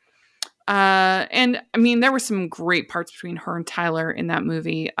I mean, there were some great parts between her and Tyler in that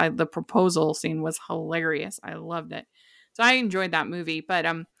movie. The proposal scene was hilarious. I loved it. So I enjoyed that movie. But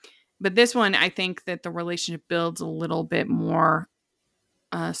this one, I think that the relationship builds a little bit more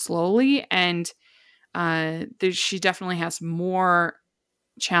slowly, and she definitely has more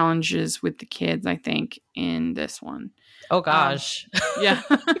challenges with the kids, I think, in this one. Oh gosh. Yeah.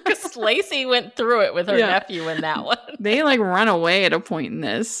 Because Lacey went through it with her nephew in that one. They like run away at a point in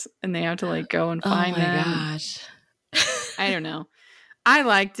this, and they have to like go and find them. Oh my gosh. I don't know. I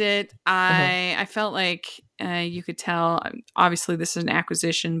liked it. I felt like you could tell, obviously this is an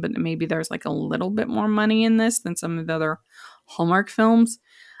acquisition, but maybe there's like a little bit more money in this than some of the other Hallmark films,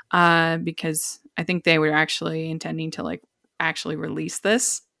 because I think they were actually intending to like actually release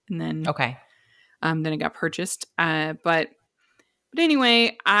this, and then then it got purchased. But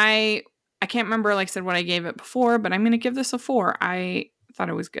anyway, I can't remember, like I said, what I gave it before, but I'm going to give this a 4. I thought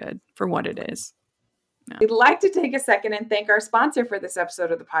it was good for what it is. Yeah. We'd like to take a second and thank our sponsor for this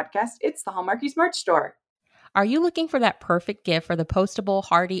episode of the podcast. It's the Hallmarkies merch store. Are you looking for that perfect gift for the postable,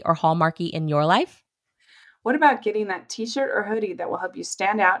 Hardy, or Hallmarky in your life? What about getting that t-shirt or hoodie that will help you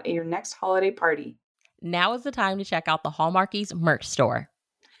stand out at your next holiday party? Now is the time to check out the Hallmarkies merch store.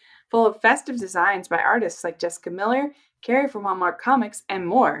 Full of festive designs by artists like Jessica Miller, Carrie from Hallmark Comics, and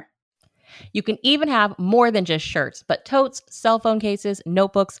more. You can even have more than just shirts, but totes, cell phone cases,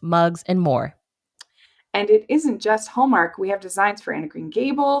 notebooks, mugs, and more. And it isn't just Hallmark. We have designs for Anna Green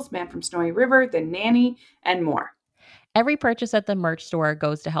Gables, Man from Snowy River, The Nanny, and more. Every purchase at the merch store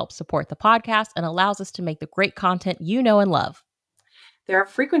goes to help support the podcast and allows us to make the great content you know and love. There are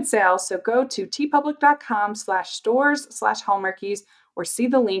frequent sales, so go to tpublic.com/stores/Hallmarkies or see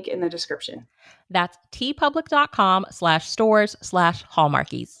the link in the description. That's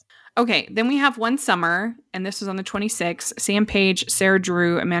tpublic.com/stores/Hallmarkies. Okay, then we have One Summer, and this was on the 26th. Sam Page, Sarah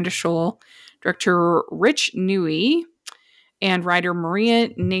Drew, Amanda Scholl, director Rich Newey, and writer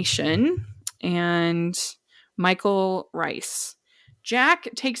Maria Nation, and Michael Rice. Jack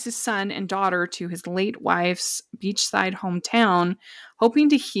takes his son and daughter to his late wife's beachside hometown, hoping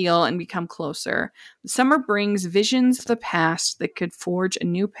to heal and become closer. The summer brings visions of the past that could forge a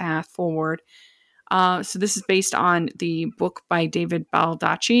new path forward. So this is based on the book by David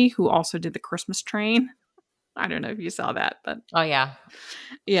Baldacci, who also did The Christmas Train. I don't know if you saw that, but oh yeah.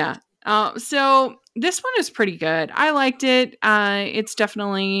 So this one is pretty good. I liked it. It's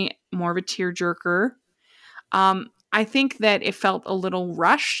definitely more of a tearjerker. I think that it felt a little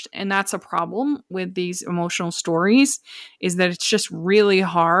rushed, and that's a problem with these emotional stories, is that it's just really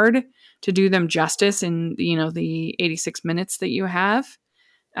hard to do them justice in, the 86 minutes that you have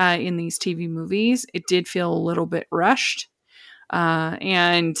in these TV movies. It did feel a little bit rushed,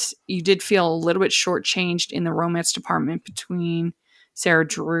 and you did feel a little bit shortchanged in the romance department between Sarah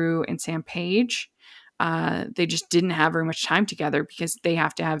Drew and Sam Page. They just didn't have very much time together because they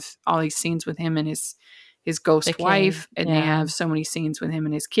have to have all these scenes with him and his ghost wife, and they have so many scenes with him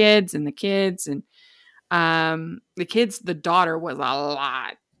and his kids and the kids, and The daughter was a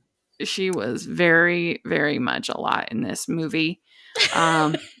lot. She was very, very much a lot in this movie.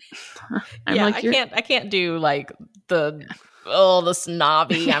 I'm like, I can't do like the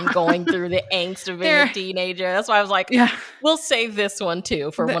snobby. I'm going through the angst of being a teenager. That's why I was like, we'll save this one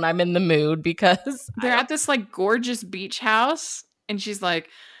too for when I'm in the mood, because they're at this like gorgeous beach house and she's like,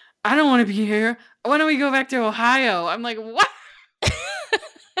 I don't want to be here. Why don't we go back to Ohio? I'm like, what?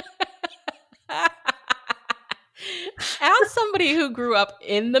 As somebody who grew up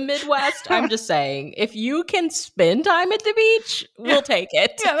in the Midwest, I'm just saying, if you can spend time at the beach, we'll take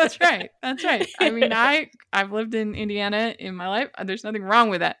it. Yeah, that's right. That's right. I mean, I've lived in Indiana in my life. There's nothing wrong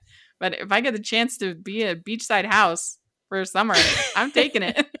with that. But if I get the chance to be a beachside house for a summer, I'm taking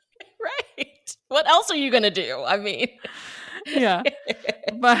it. Right. What else are you going to do? I mean. Yeah.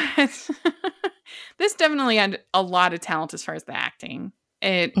 But this definitely had a lot of talent as far as the acting.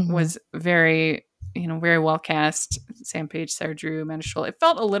 It was very, very well cast. Sam Page, Sarah Drew, Amanda Schull. It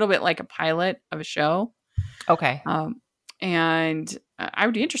felt a little bit like a pilot of a show. Okay. And I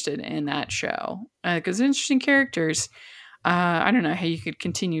would be interested in that show because interesting characters. I don't know how you could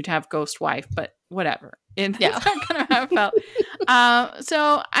continue to have Ghost Wife, but whatever. And that's kind of how it felt.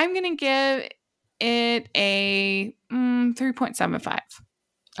 So I'm going to give it a 3.75.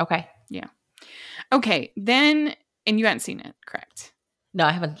 Okay. Yeah. Okay. Then, and you hadn't seen it, correct? No,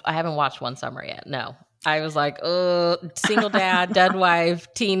 I haven't watched One Summer yet. No. I was like, single dad, dead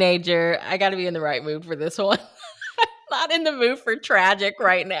wife, teenager. I got to be in the right mood for this one. I'm not in the mood for tragic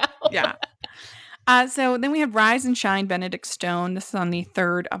right now. Yeah. So then we have Rise and Shine, Benedict Stone. This is on the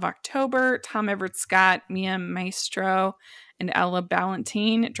 3rd of October. Tom Everett Scott, Mia Maestro, and Ella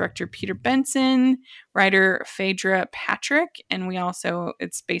Ballantine. Director Peter Benson. Writer Phaedra Patrick. And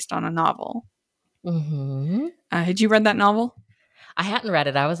it's based on a novel. Mm-hmm. Had you read that novel? I hadn't read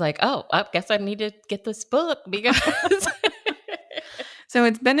it. I was like, I guess I need to get this book because... So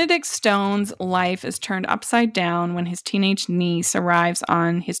it's Benedict Stone's life is turned upside down when his teenage niece arrives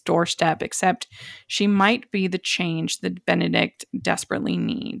on his doorstep, except she might be the change that Benedict desperately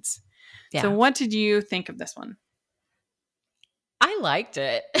needs. Yeah. So what did you think of this one? I liked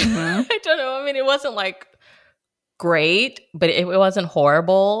it. Mm-hmm. I don't know. I mean, it wasn't like great, but it wasn't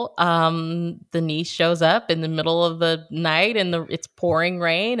horrible. The niece shows up in the middle of the night and it's pouring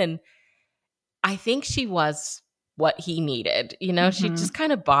rain. And I think she was what he needed. She just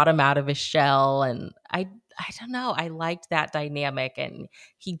kind of bought him out of his shell. And I don't know. I liked that dynamic, and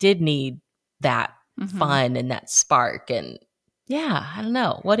he did need that fun and that spark. And yeah, I don't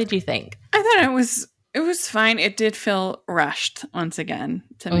know. What did you think? I thought it was fine. It did feel rushed once again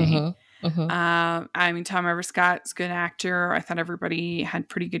to me. I mean, Tom Everett Scott's a good actor. I thought everybody had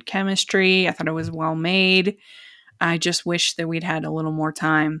pretty good chemistry. I thought it was well made. I just wish that we'd had a little more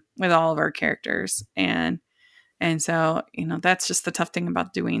time with all of our characters. And so, that's just the tough thing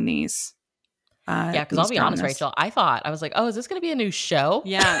about doing these. Yeah, because I'll be honest, Rachel, I was like, is this going to be a new show?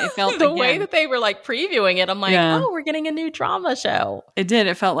 Yeah, it felt the way that they were like previewing it. I'm like, we're getting a new drama show. It did.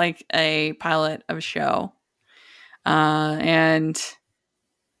 It felt like a pilot of a show. The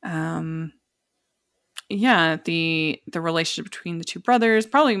relationship between the two brothers.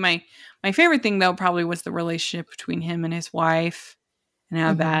 Probably my favorite thing, though, probably was the relationship between him and his wife,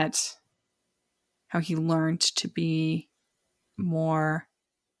 and how he learned to be more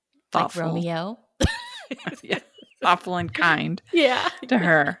thoughtful. Like Romeo. Yeah, thoughtful and kind. Yeah. To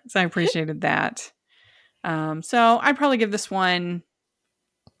her. So I appreciated that. So I'd probably give this one.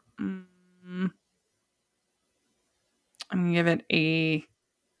 I'm gonna give it a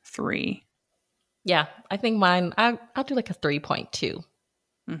 3. Yeah, I think mine. I'll do like a 3.2.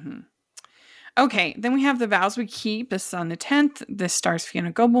 Okay, then we have The Vows We Keep. This is on the 10th. This stars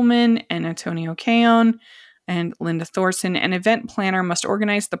Fiona Gobelman and Antonio Caon and Linda Thorson. An event planner must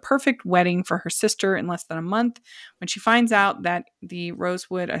organize the perfect wedding for her sister in less than a month when she finds out that the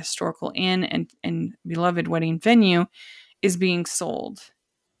Rosewood, a historical inn and beloved wedding venue, is being sold.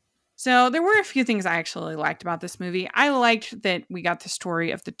 So there were a few things I actually liked about this movie. I liked that we got the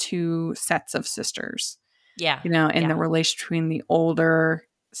story of the two sets of sisters. Yeah. The relation between the older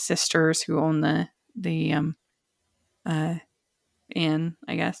sisters who own the inn,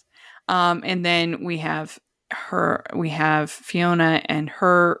 I guess. And then we have Fiona and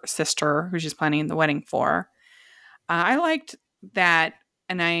her sister who she's planning the wedding for. I liked that,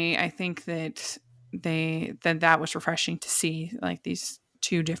 and I think that that was refreshing to see, like, these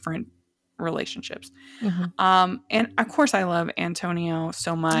two different relationships. And of course I love Antonio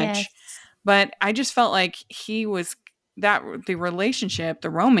so much, but I just felt like the relationship, the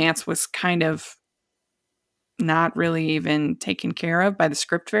romance was kind of not really even taken care of by the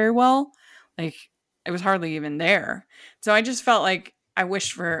script very well. Like, it was hardly even there. So I just felt like I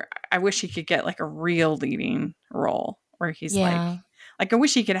wish he could get like a real leading role where he's like Yeah. I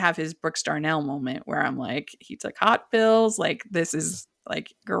wish he could have his Brooks Darnell moment where I'm like, he took hot pills. Like, this is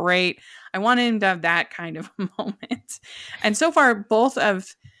like great. I want him to have that kind of moment. And so far, both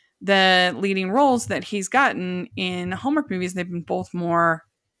of the leading roles that he's gotten in Hallmark movies, they've been both more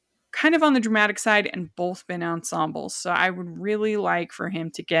kind of on the dramatic side and both been ensembles. So I would really like for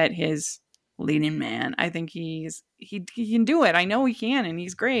him to get his leading man. I think he can do it. I know he can, and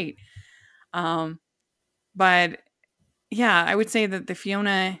he's great. But yeah, I would say that the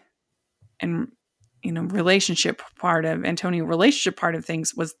Fiona and relationship part of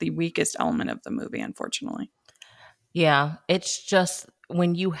things was the weakest element of the movie, unfortunately. Yeah, it's just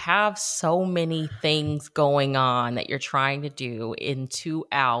when you have so many things going on that you're trying to do in 2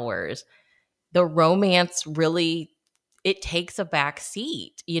 hours, the romance really, it takes a back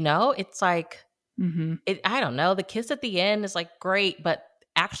seat, It's like, I don't know, the kiss at the end is like great, but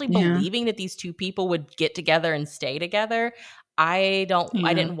actually believing that these two people would get together and stay together, I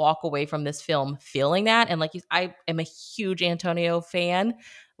didn't walk away from this film feeling that. And like, I am a huge Antonio fan.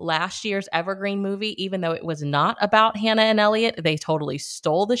 Last year's Evergreen movie, even though it was not about Hannah and Elliot, they totally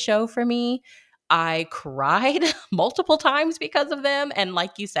stole the show for me. I cried multiple times because of them. And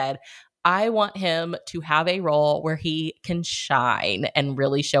like you said, I want him to have a role where he can shine and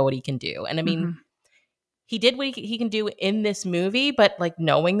really show what he can do. And I mean, he did what he can do in this movie, but like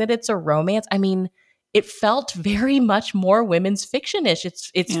knowing that it's a romance, I mean, it felt very much more women's fiction-ish.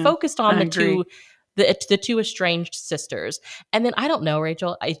 It's focused on the two estranged sisters. And then I don't know,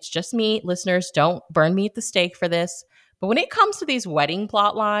 Rachel, it's just me. Listeners, don't burn me at the stake for this. But when it comes to these wedding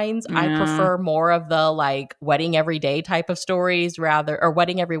plot lines, I prefer more of the like wedding every day type of stories or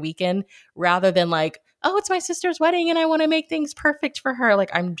wedding every weekend rather than like, oh, it's my sister's wedding and I want to make things perfect for her.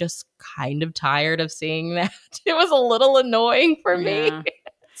 Like, I'm just kind of tired of seeing that. It was a little annoying for me.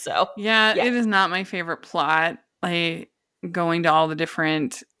 So, yeah, it is not my favorite plot. Like going to all the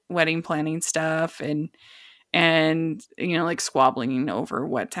different wedding planning stuff and like squabbling over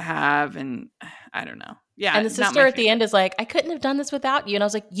what to have. And I don't know. Yeah. And the sister at the end is like, I couldn't have done this without you. And I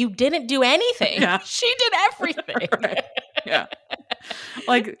was like, you didn't do anything. Yeah. She did everything. Right. Yeah.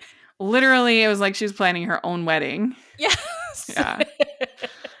 Like literally it was like she was planning her own wedding. Yes. Yeah.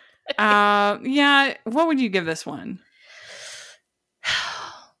 Yeah. What would you give this one?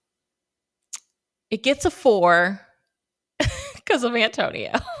 It gets a 4 because of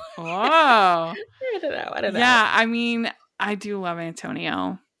Antonio. Oh. I don't know. Yeah. I mean, I do love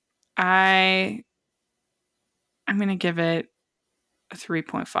Antonio. I'm going to give it a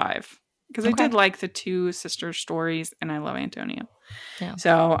 3.5 because I did like the two sister stories and I love Antonio. Yeah.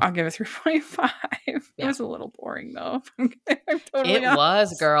 So I'll give it 3.5. It was a little boring though. I'm totally honest.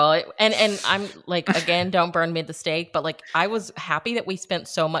 Was, girl. And I'm like, again, don't burn me at the stake, but like I was happy that we spent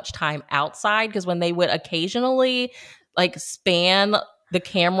so much time outside because when they would occasionally like span the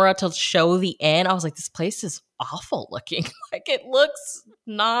camera to show the end, I was like, this place is awful looking. Like it looks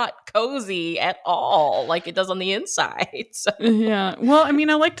not cozy at all like it does on the inside. So. Yeah. Well, I mean,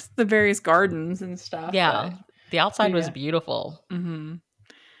 I liked the various gardens and stuff. Yeah. The outside was beautiful.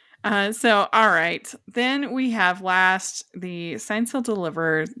 Mm-hmm. So, all right. Then we have last the Signs He'll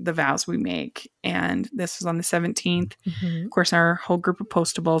Deliver, The Vows We Make. And this was on the 17th. Mm-hmm. Of course, our whole group of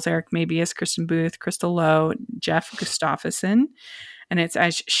postables, Eric Mabius, Kristen Booth, Crystal Lowe, Jeff Gustafson. And it's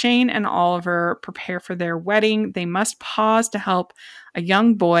as Shane and Oliver prepare for their wedding, they must pause to help a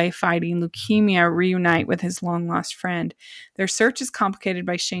young boy fighting leukemia reunite with his long-lost friend. Their search is complicated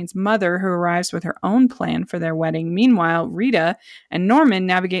by Shane's mother, who arrives with her own plan for their wedding. Meanwhile, Rita and Norman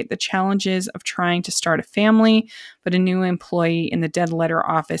navigate the challenges of trying to start a family, but a new employee in the dead letter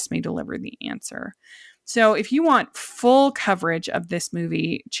office may deliver the answer. So if you want full coverage of this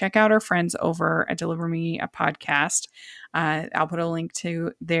movie, check out our friends over at Deliver Me a Podcast. I'll put a link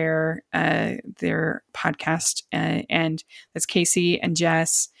to their podcast, and that's Casey and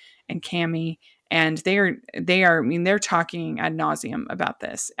Jess and Cammie. And they are, I mean, they're talking ad nauseum about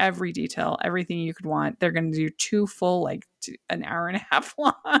this. Every detail, everything you could want. They're going to do 2 full, like an hour and a half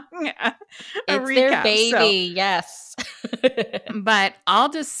long. It's recap. Their baby, so. Yes. But I'll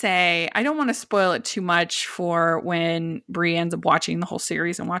just say, I don't want to spoil it too much for when Brie ends up watching the whole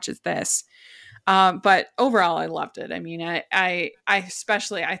series and watches this. But overall, I loved it. I mean, I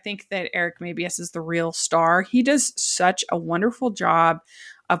especially, I think that Eric Mabius is the real star. He does such a wonderful job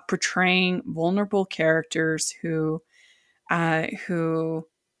of portraying vulnerable characters who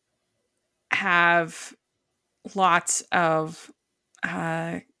have lots of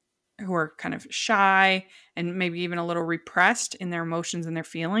who are kind of shy and maybe even a little repressed in their emotions and their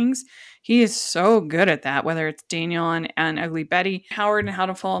feelings. He is so good at that, whether it's Daniel and Ugly Betty, Howard and How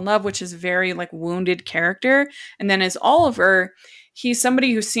to Fall in Love, which is a very like wounded character. And then as Oliver, he's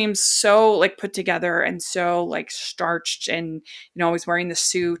somebody who seems so like put together and so like starched and, always wearing the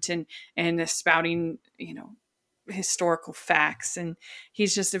suit and spouting, historical facts. And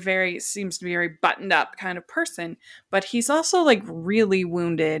he's just seems to be very buttoned up kind of person, but he's also like really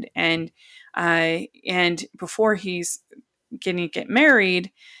wounded. And before he's going to get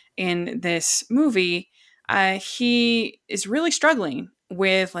married in this movie, he is really struggling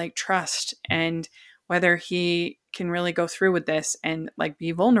with like trust and whether he can really go through with this and like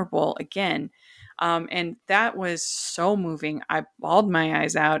be vulnerable again. And that was so moving. I bawled my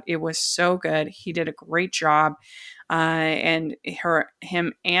eyes out. It was so good. He did a great job. And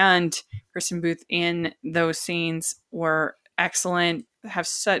him and Kristen Booth in those scenes were excellent. They have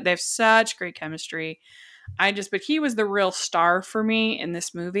such great chemistry. But he was the real star for me in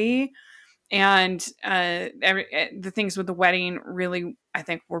this movie. And the things with the wedding really, I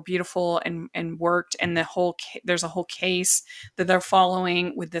think, were beautiful and worked. And there's a whole case that they're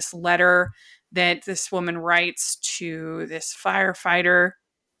following with this letter that this woman writes to this firefighter,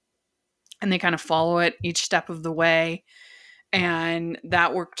 and they kind of follow it each step of the way. And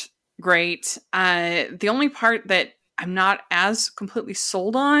that worked great. The only part that I'm not as completely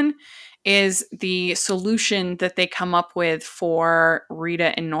sold on is the solution that they come up with for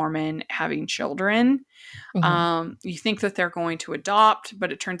Rita and Norman having children. Mm-hmm. You think that they're going to adopt,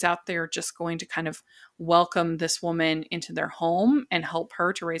 but it turns out they're just going to kind of welcome this woman into their home and help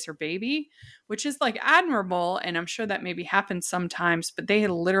her to raise her baby, which is like admirable. And I'm sure that maybe happens sometimes, but they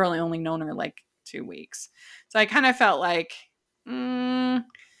had literally only known her like 2 weeks. So I kind of felt like,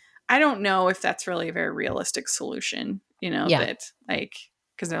 I don't know if that's really a very realistic solution, that like,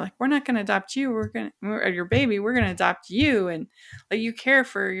 because they're like, we're not going to adopt you. Or your baby. We're going to adopt you and let you care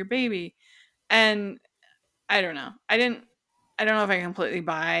for your baby. And I don't know. I don't know if I completely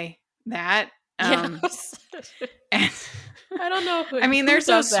buy that. Yes. And I don't know. I mean, they're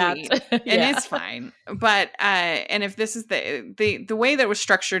so sweet and it's fine. But, and if this is the way that it was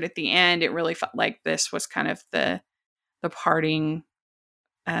structured at the end, it really felt like this was kind of the parting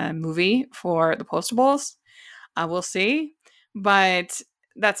movie for the Postables. We'll see. But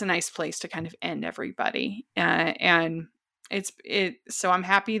that's a nice place to kind of end everybody. And so I'm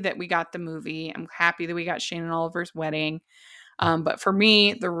happy that we got the movie. I'm happy that we got Shane and Oliver's wedding. But for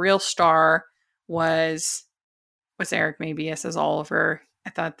me, the real star was Eric Mabius as Oliver.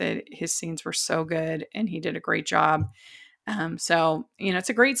 I thought that his scenes were so good and he did a great job. So, it's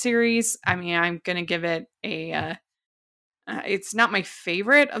a great series. I mean, I'm going to give it it's not my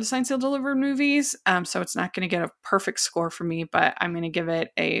favorite of the Signed, Sealed, Delivered movies. So it's not going to get a perfect score for me, but I'm going to give it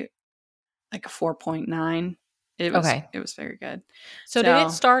a 4.9. It was very good. So did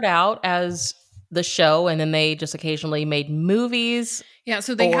it start out as the show and then they just occasionally made movies? Yeah,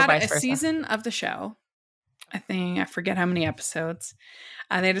 so they had a season of the show. I forget how many episodes.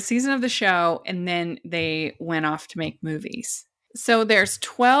 They had a season of the show and then they went off to make movies. So there's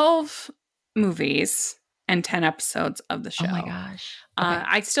 12 movies and 10 episodes of the show. Oh my gosh. Okay.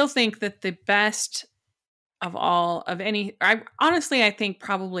 I still think that the best I think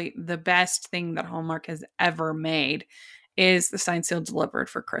probably the best thing that Hallmark has ever made is the Signed, Sealed, Delivered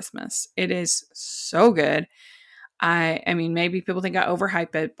for Christmas. It is so good. I mean, maybe people think I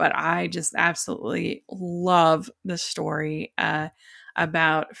overhype it, but I just absolutely love the story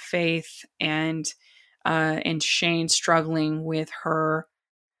about Faith and Shane struggling with her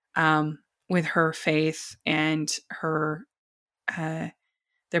faith and her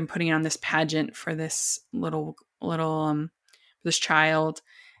them putting on this pageant for this little this child,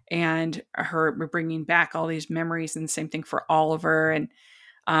 and her bringing back all these memories, and the same thing for Oliver. And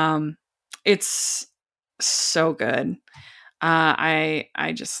it's so good. I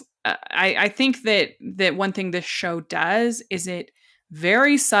think that one thing this show does is it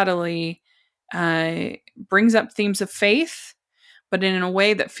very subtly brings up themes of faith, but in a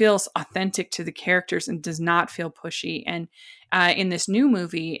way that feels authentic to the characters and does not feel pushy. And in this new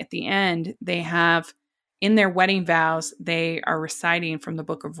movie, at the end, they have, in their wedding vows, they are reciting from the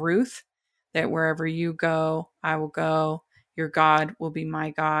book of Ruth, that wherever you go, I will go. Your God will be my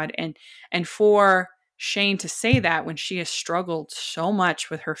God. And for Shane to say that when she has struggled so much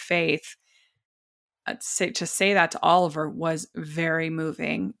with her faith, to say that to Oliver was very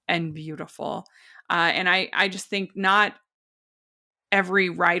moving and beautiful. And I just think not every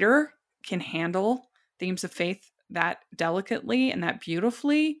writer can handle themes of faith that delicately and that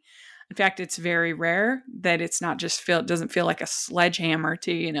beautifully. In fact, it's very rare that it's not just it doesn't feel like a sledgehammer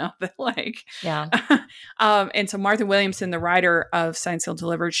to, that like, Yeah. And so Martha Williamson, the writer of Signed, Sealed,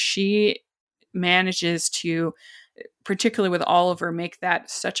 Delivered, she manages to, particularly with Oliver, make that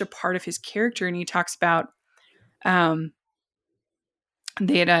such a part of his character. And he talks about, he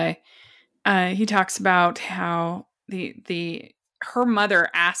talks about how her mother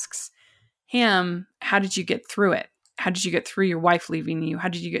asks him, how did you get through it? How did you get through your wife leaving you? How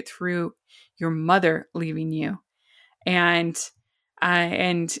did you get through your mother leaving you? And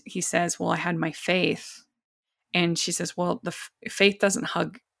he says, well, I had my faith. And she says, well, the faith doesn't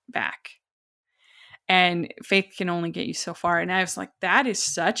hug back. And faith can only get you so far. And I was like, that is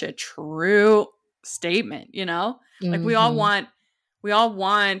such a true statement, Like we all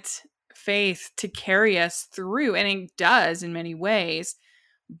want faith to carry us through, and it does in many ways,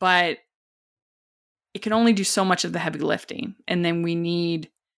 but it can only do so much of the heavy lifting. And then we need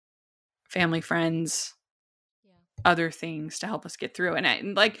family, friends, other things to help us get through.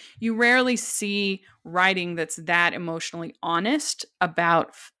 And like, you rarely see writing that's that emotionally honest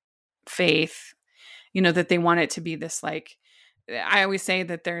about faith, that they want it to be this, like, I always say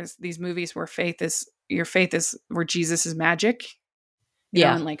that there's these movies where your faith is where Jesus is magic.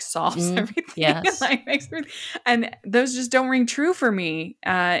 And like solves everything. Yes. Like makes everything. And those just don't ring true for me.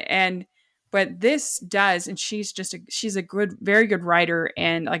 But this does. And she's a good, very good writer.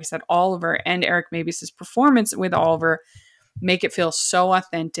 And like I said, Oliver and Eric Mabius's performance with Oliver make it feel so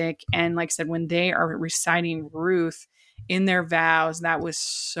authentic. And like I said, when they are reciting Ruth in their vows, that was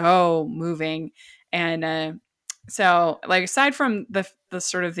so moving. And so like, aside from the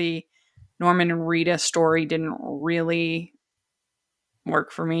sort of the Norman and Rita story didn't really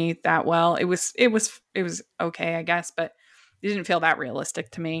work for me that well. It was okay, I guess, but it didn't feel that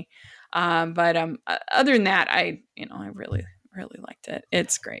realistic to me. But other than that, I really, really liked it.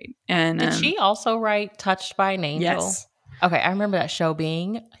 It's great. And did she also write Touched by an Angel? Yes. Okay, I remember that show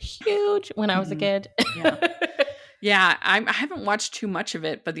being huge when I was a kid. Yeah. Yeah, I haven't watched too much of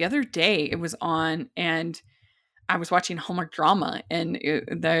it, but the other day it was on, and I was watching Hallmark Drama, and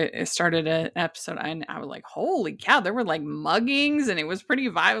it started an episode, and I was like, holy cow, there were like muggings, and it was pretty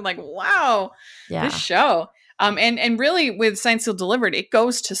violent. Like, wow, this show. And really with Signed, Sealed, Delivered, it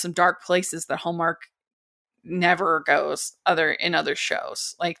goes to some dark places that Hallmark never goes in other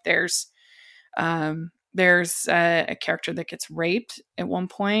shows. Like there's a character that gets raped at one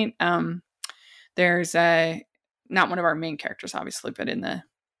point. There's not one of our main characters, obviously, but in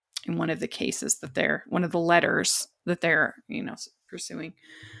one of the cases one of the letters that they're, pursuing.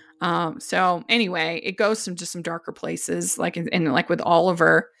 So anyway, it goes into some darker places, like, and like with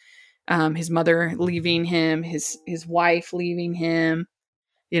Oliver, his mother leaving him, his wife leaving him,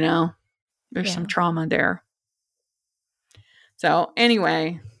 there's some trauma there. So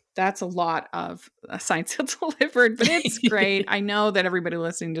anyway, that's a lot of Signed, Sealed, Delivered, but it's great. I know that everybody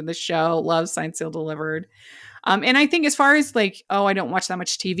listening to the show loves Signed, Sealed, Delivered. And I think as far as like, I don't watch that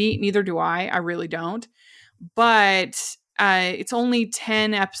much TV, neither do I. I really don't. But it's only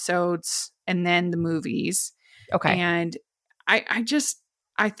 10 episodes and then the movies. Okay. And I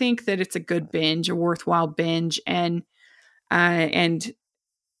think that it's a good binge, a worthwhile binge. And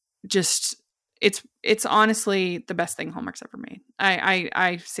just, it's honestly the best thing Hallmark's ever made.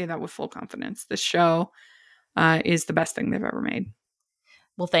 I say that with full confidence. This show is the best thing they've ever made.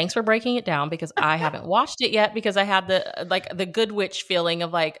 Well, thanks for breaking it down, because I haven't watched it yet, because I had the Good Witch feeling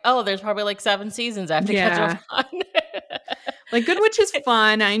of like, there's probably like 7 seasons I have to catch up on. Like Good Witch is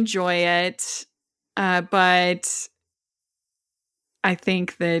fun. I enjoy it. But I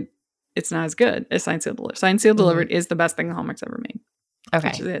think that it's not as good as Signed, Sealed, Delivered. Signed, Sealed, Delivered is the best thing Hallmark's ever made.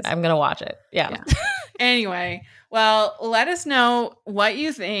 Okay. I'm going to watch it. Yeah. Anyway, well, let us know what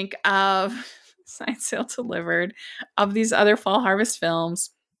you think of Signed, Sealed, Delivered, of these other fall harvest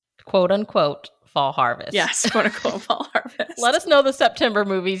films. Quote unquote fall harvest. Yes, quote unquote fall harvest. Let us know the September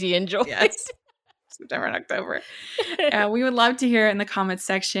movies you enjoyed. Yes. September and October. We would love to hear in the comments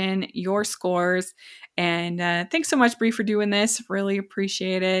section your scores. And thanks so much, Brie, for doing this. Really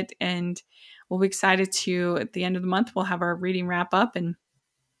appreciate it. And we'll be excited to, at the end of the month, we'll have our reading wrap up. And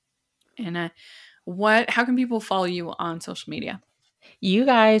how can people follow you on social media? You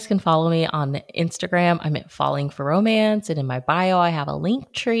guys can follow me on Instagram. I'm at Falling for Romance. And in my bio, I have a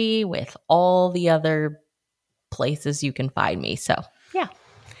link tree with all the other places you can find me. So, yeah.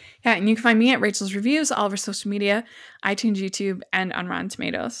 Yeah, and you can find me at Rachel's Reviews, all of our social media, iTunes, YouTube, and on Rotten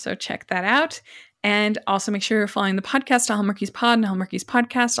Tomatoes. So check that out. And also make sure you're following the podcast on Hallmarkies Pod and Hallmarkies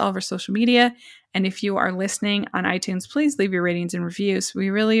Podcast, all of our social media. And if you are listening on iTunes, please leave your ratings and reviews. We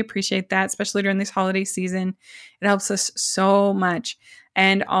really appreciate that, especially during this holiday season. It helps us so much.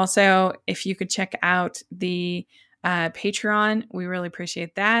 And also, if you could check out the Patreon, we really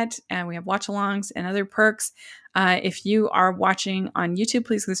appreciate that. And we have watch alongs and other perks. If you are watching on YouTube,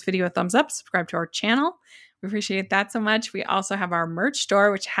 please give this video a thumbs up, subscribe to our channel. We appreciate that so much. We also have our merch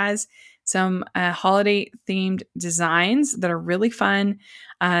store, which has some holiday themed designs that are really fun.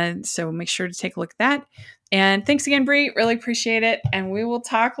 So make sure to take a look at that. And thanks again, Brie. Really appreciate it. And we will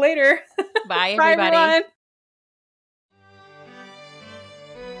talk later. Bye, Bye, everybody. everyone.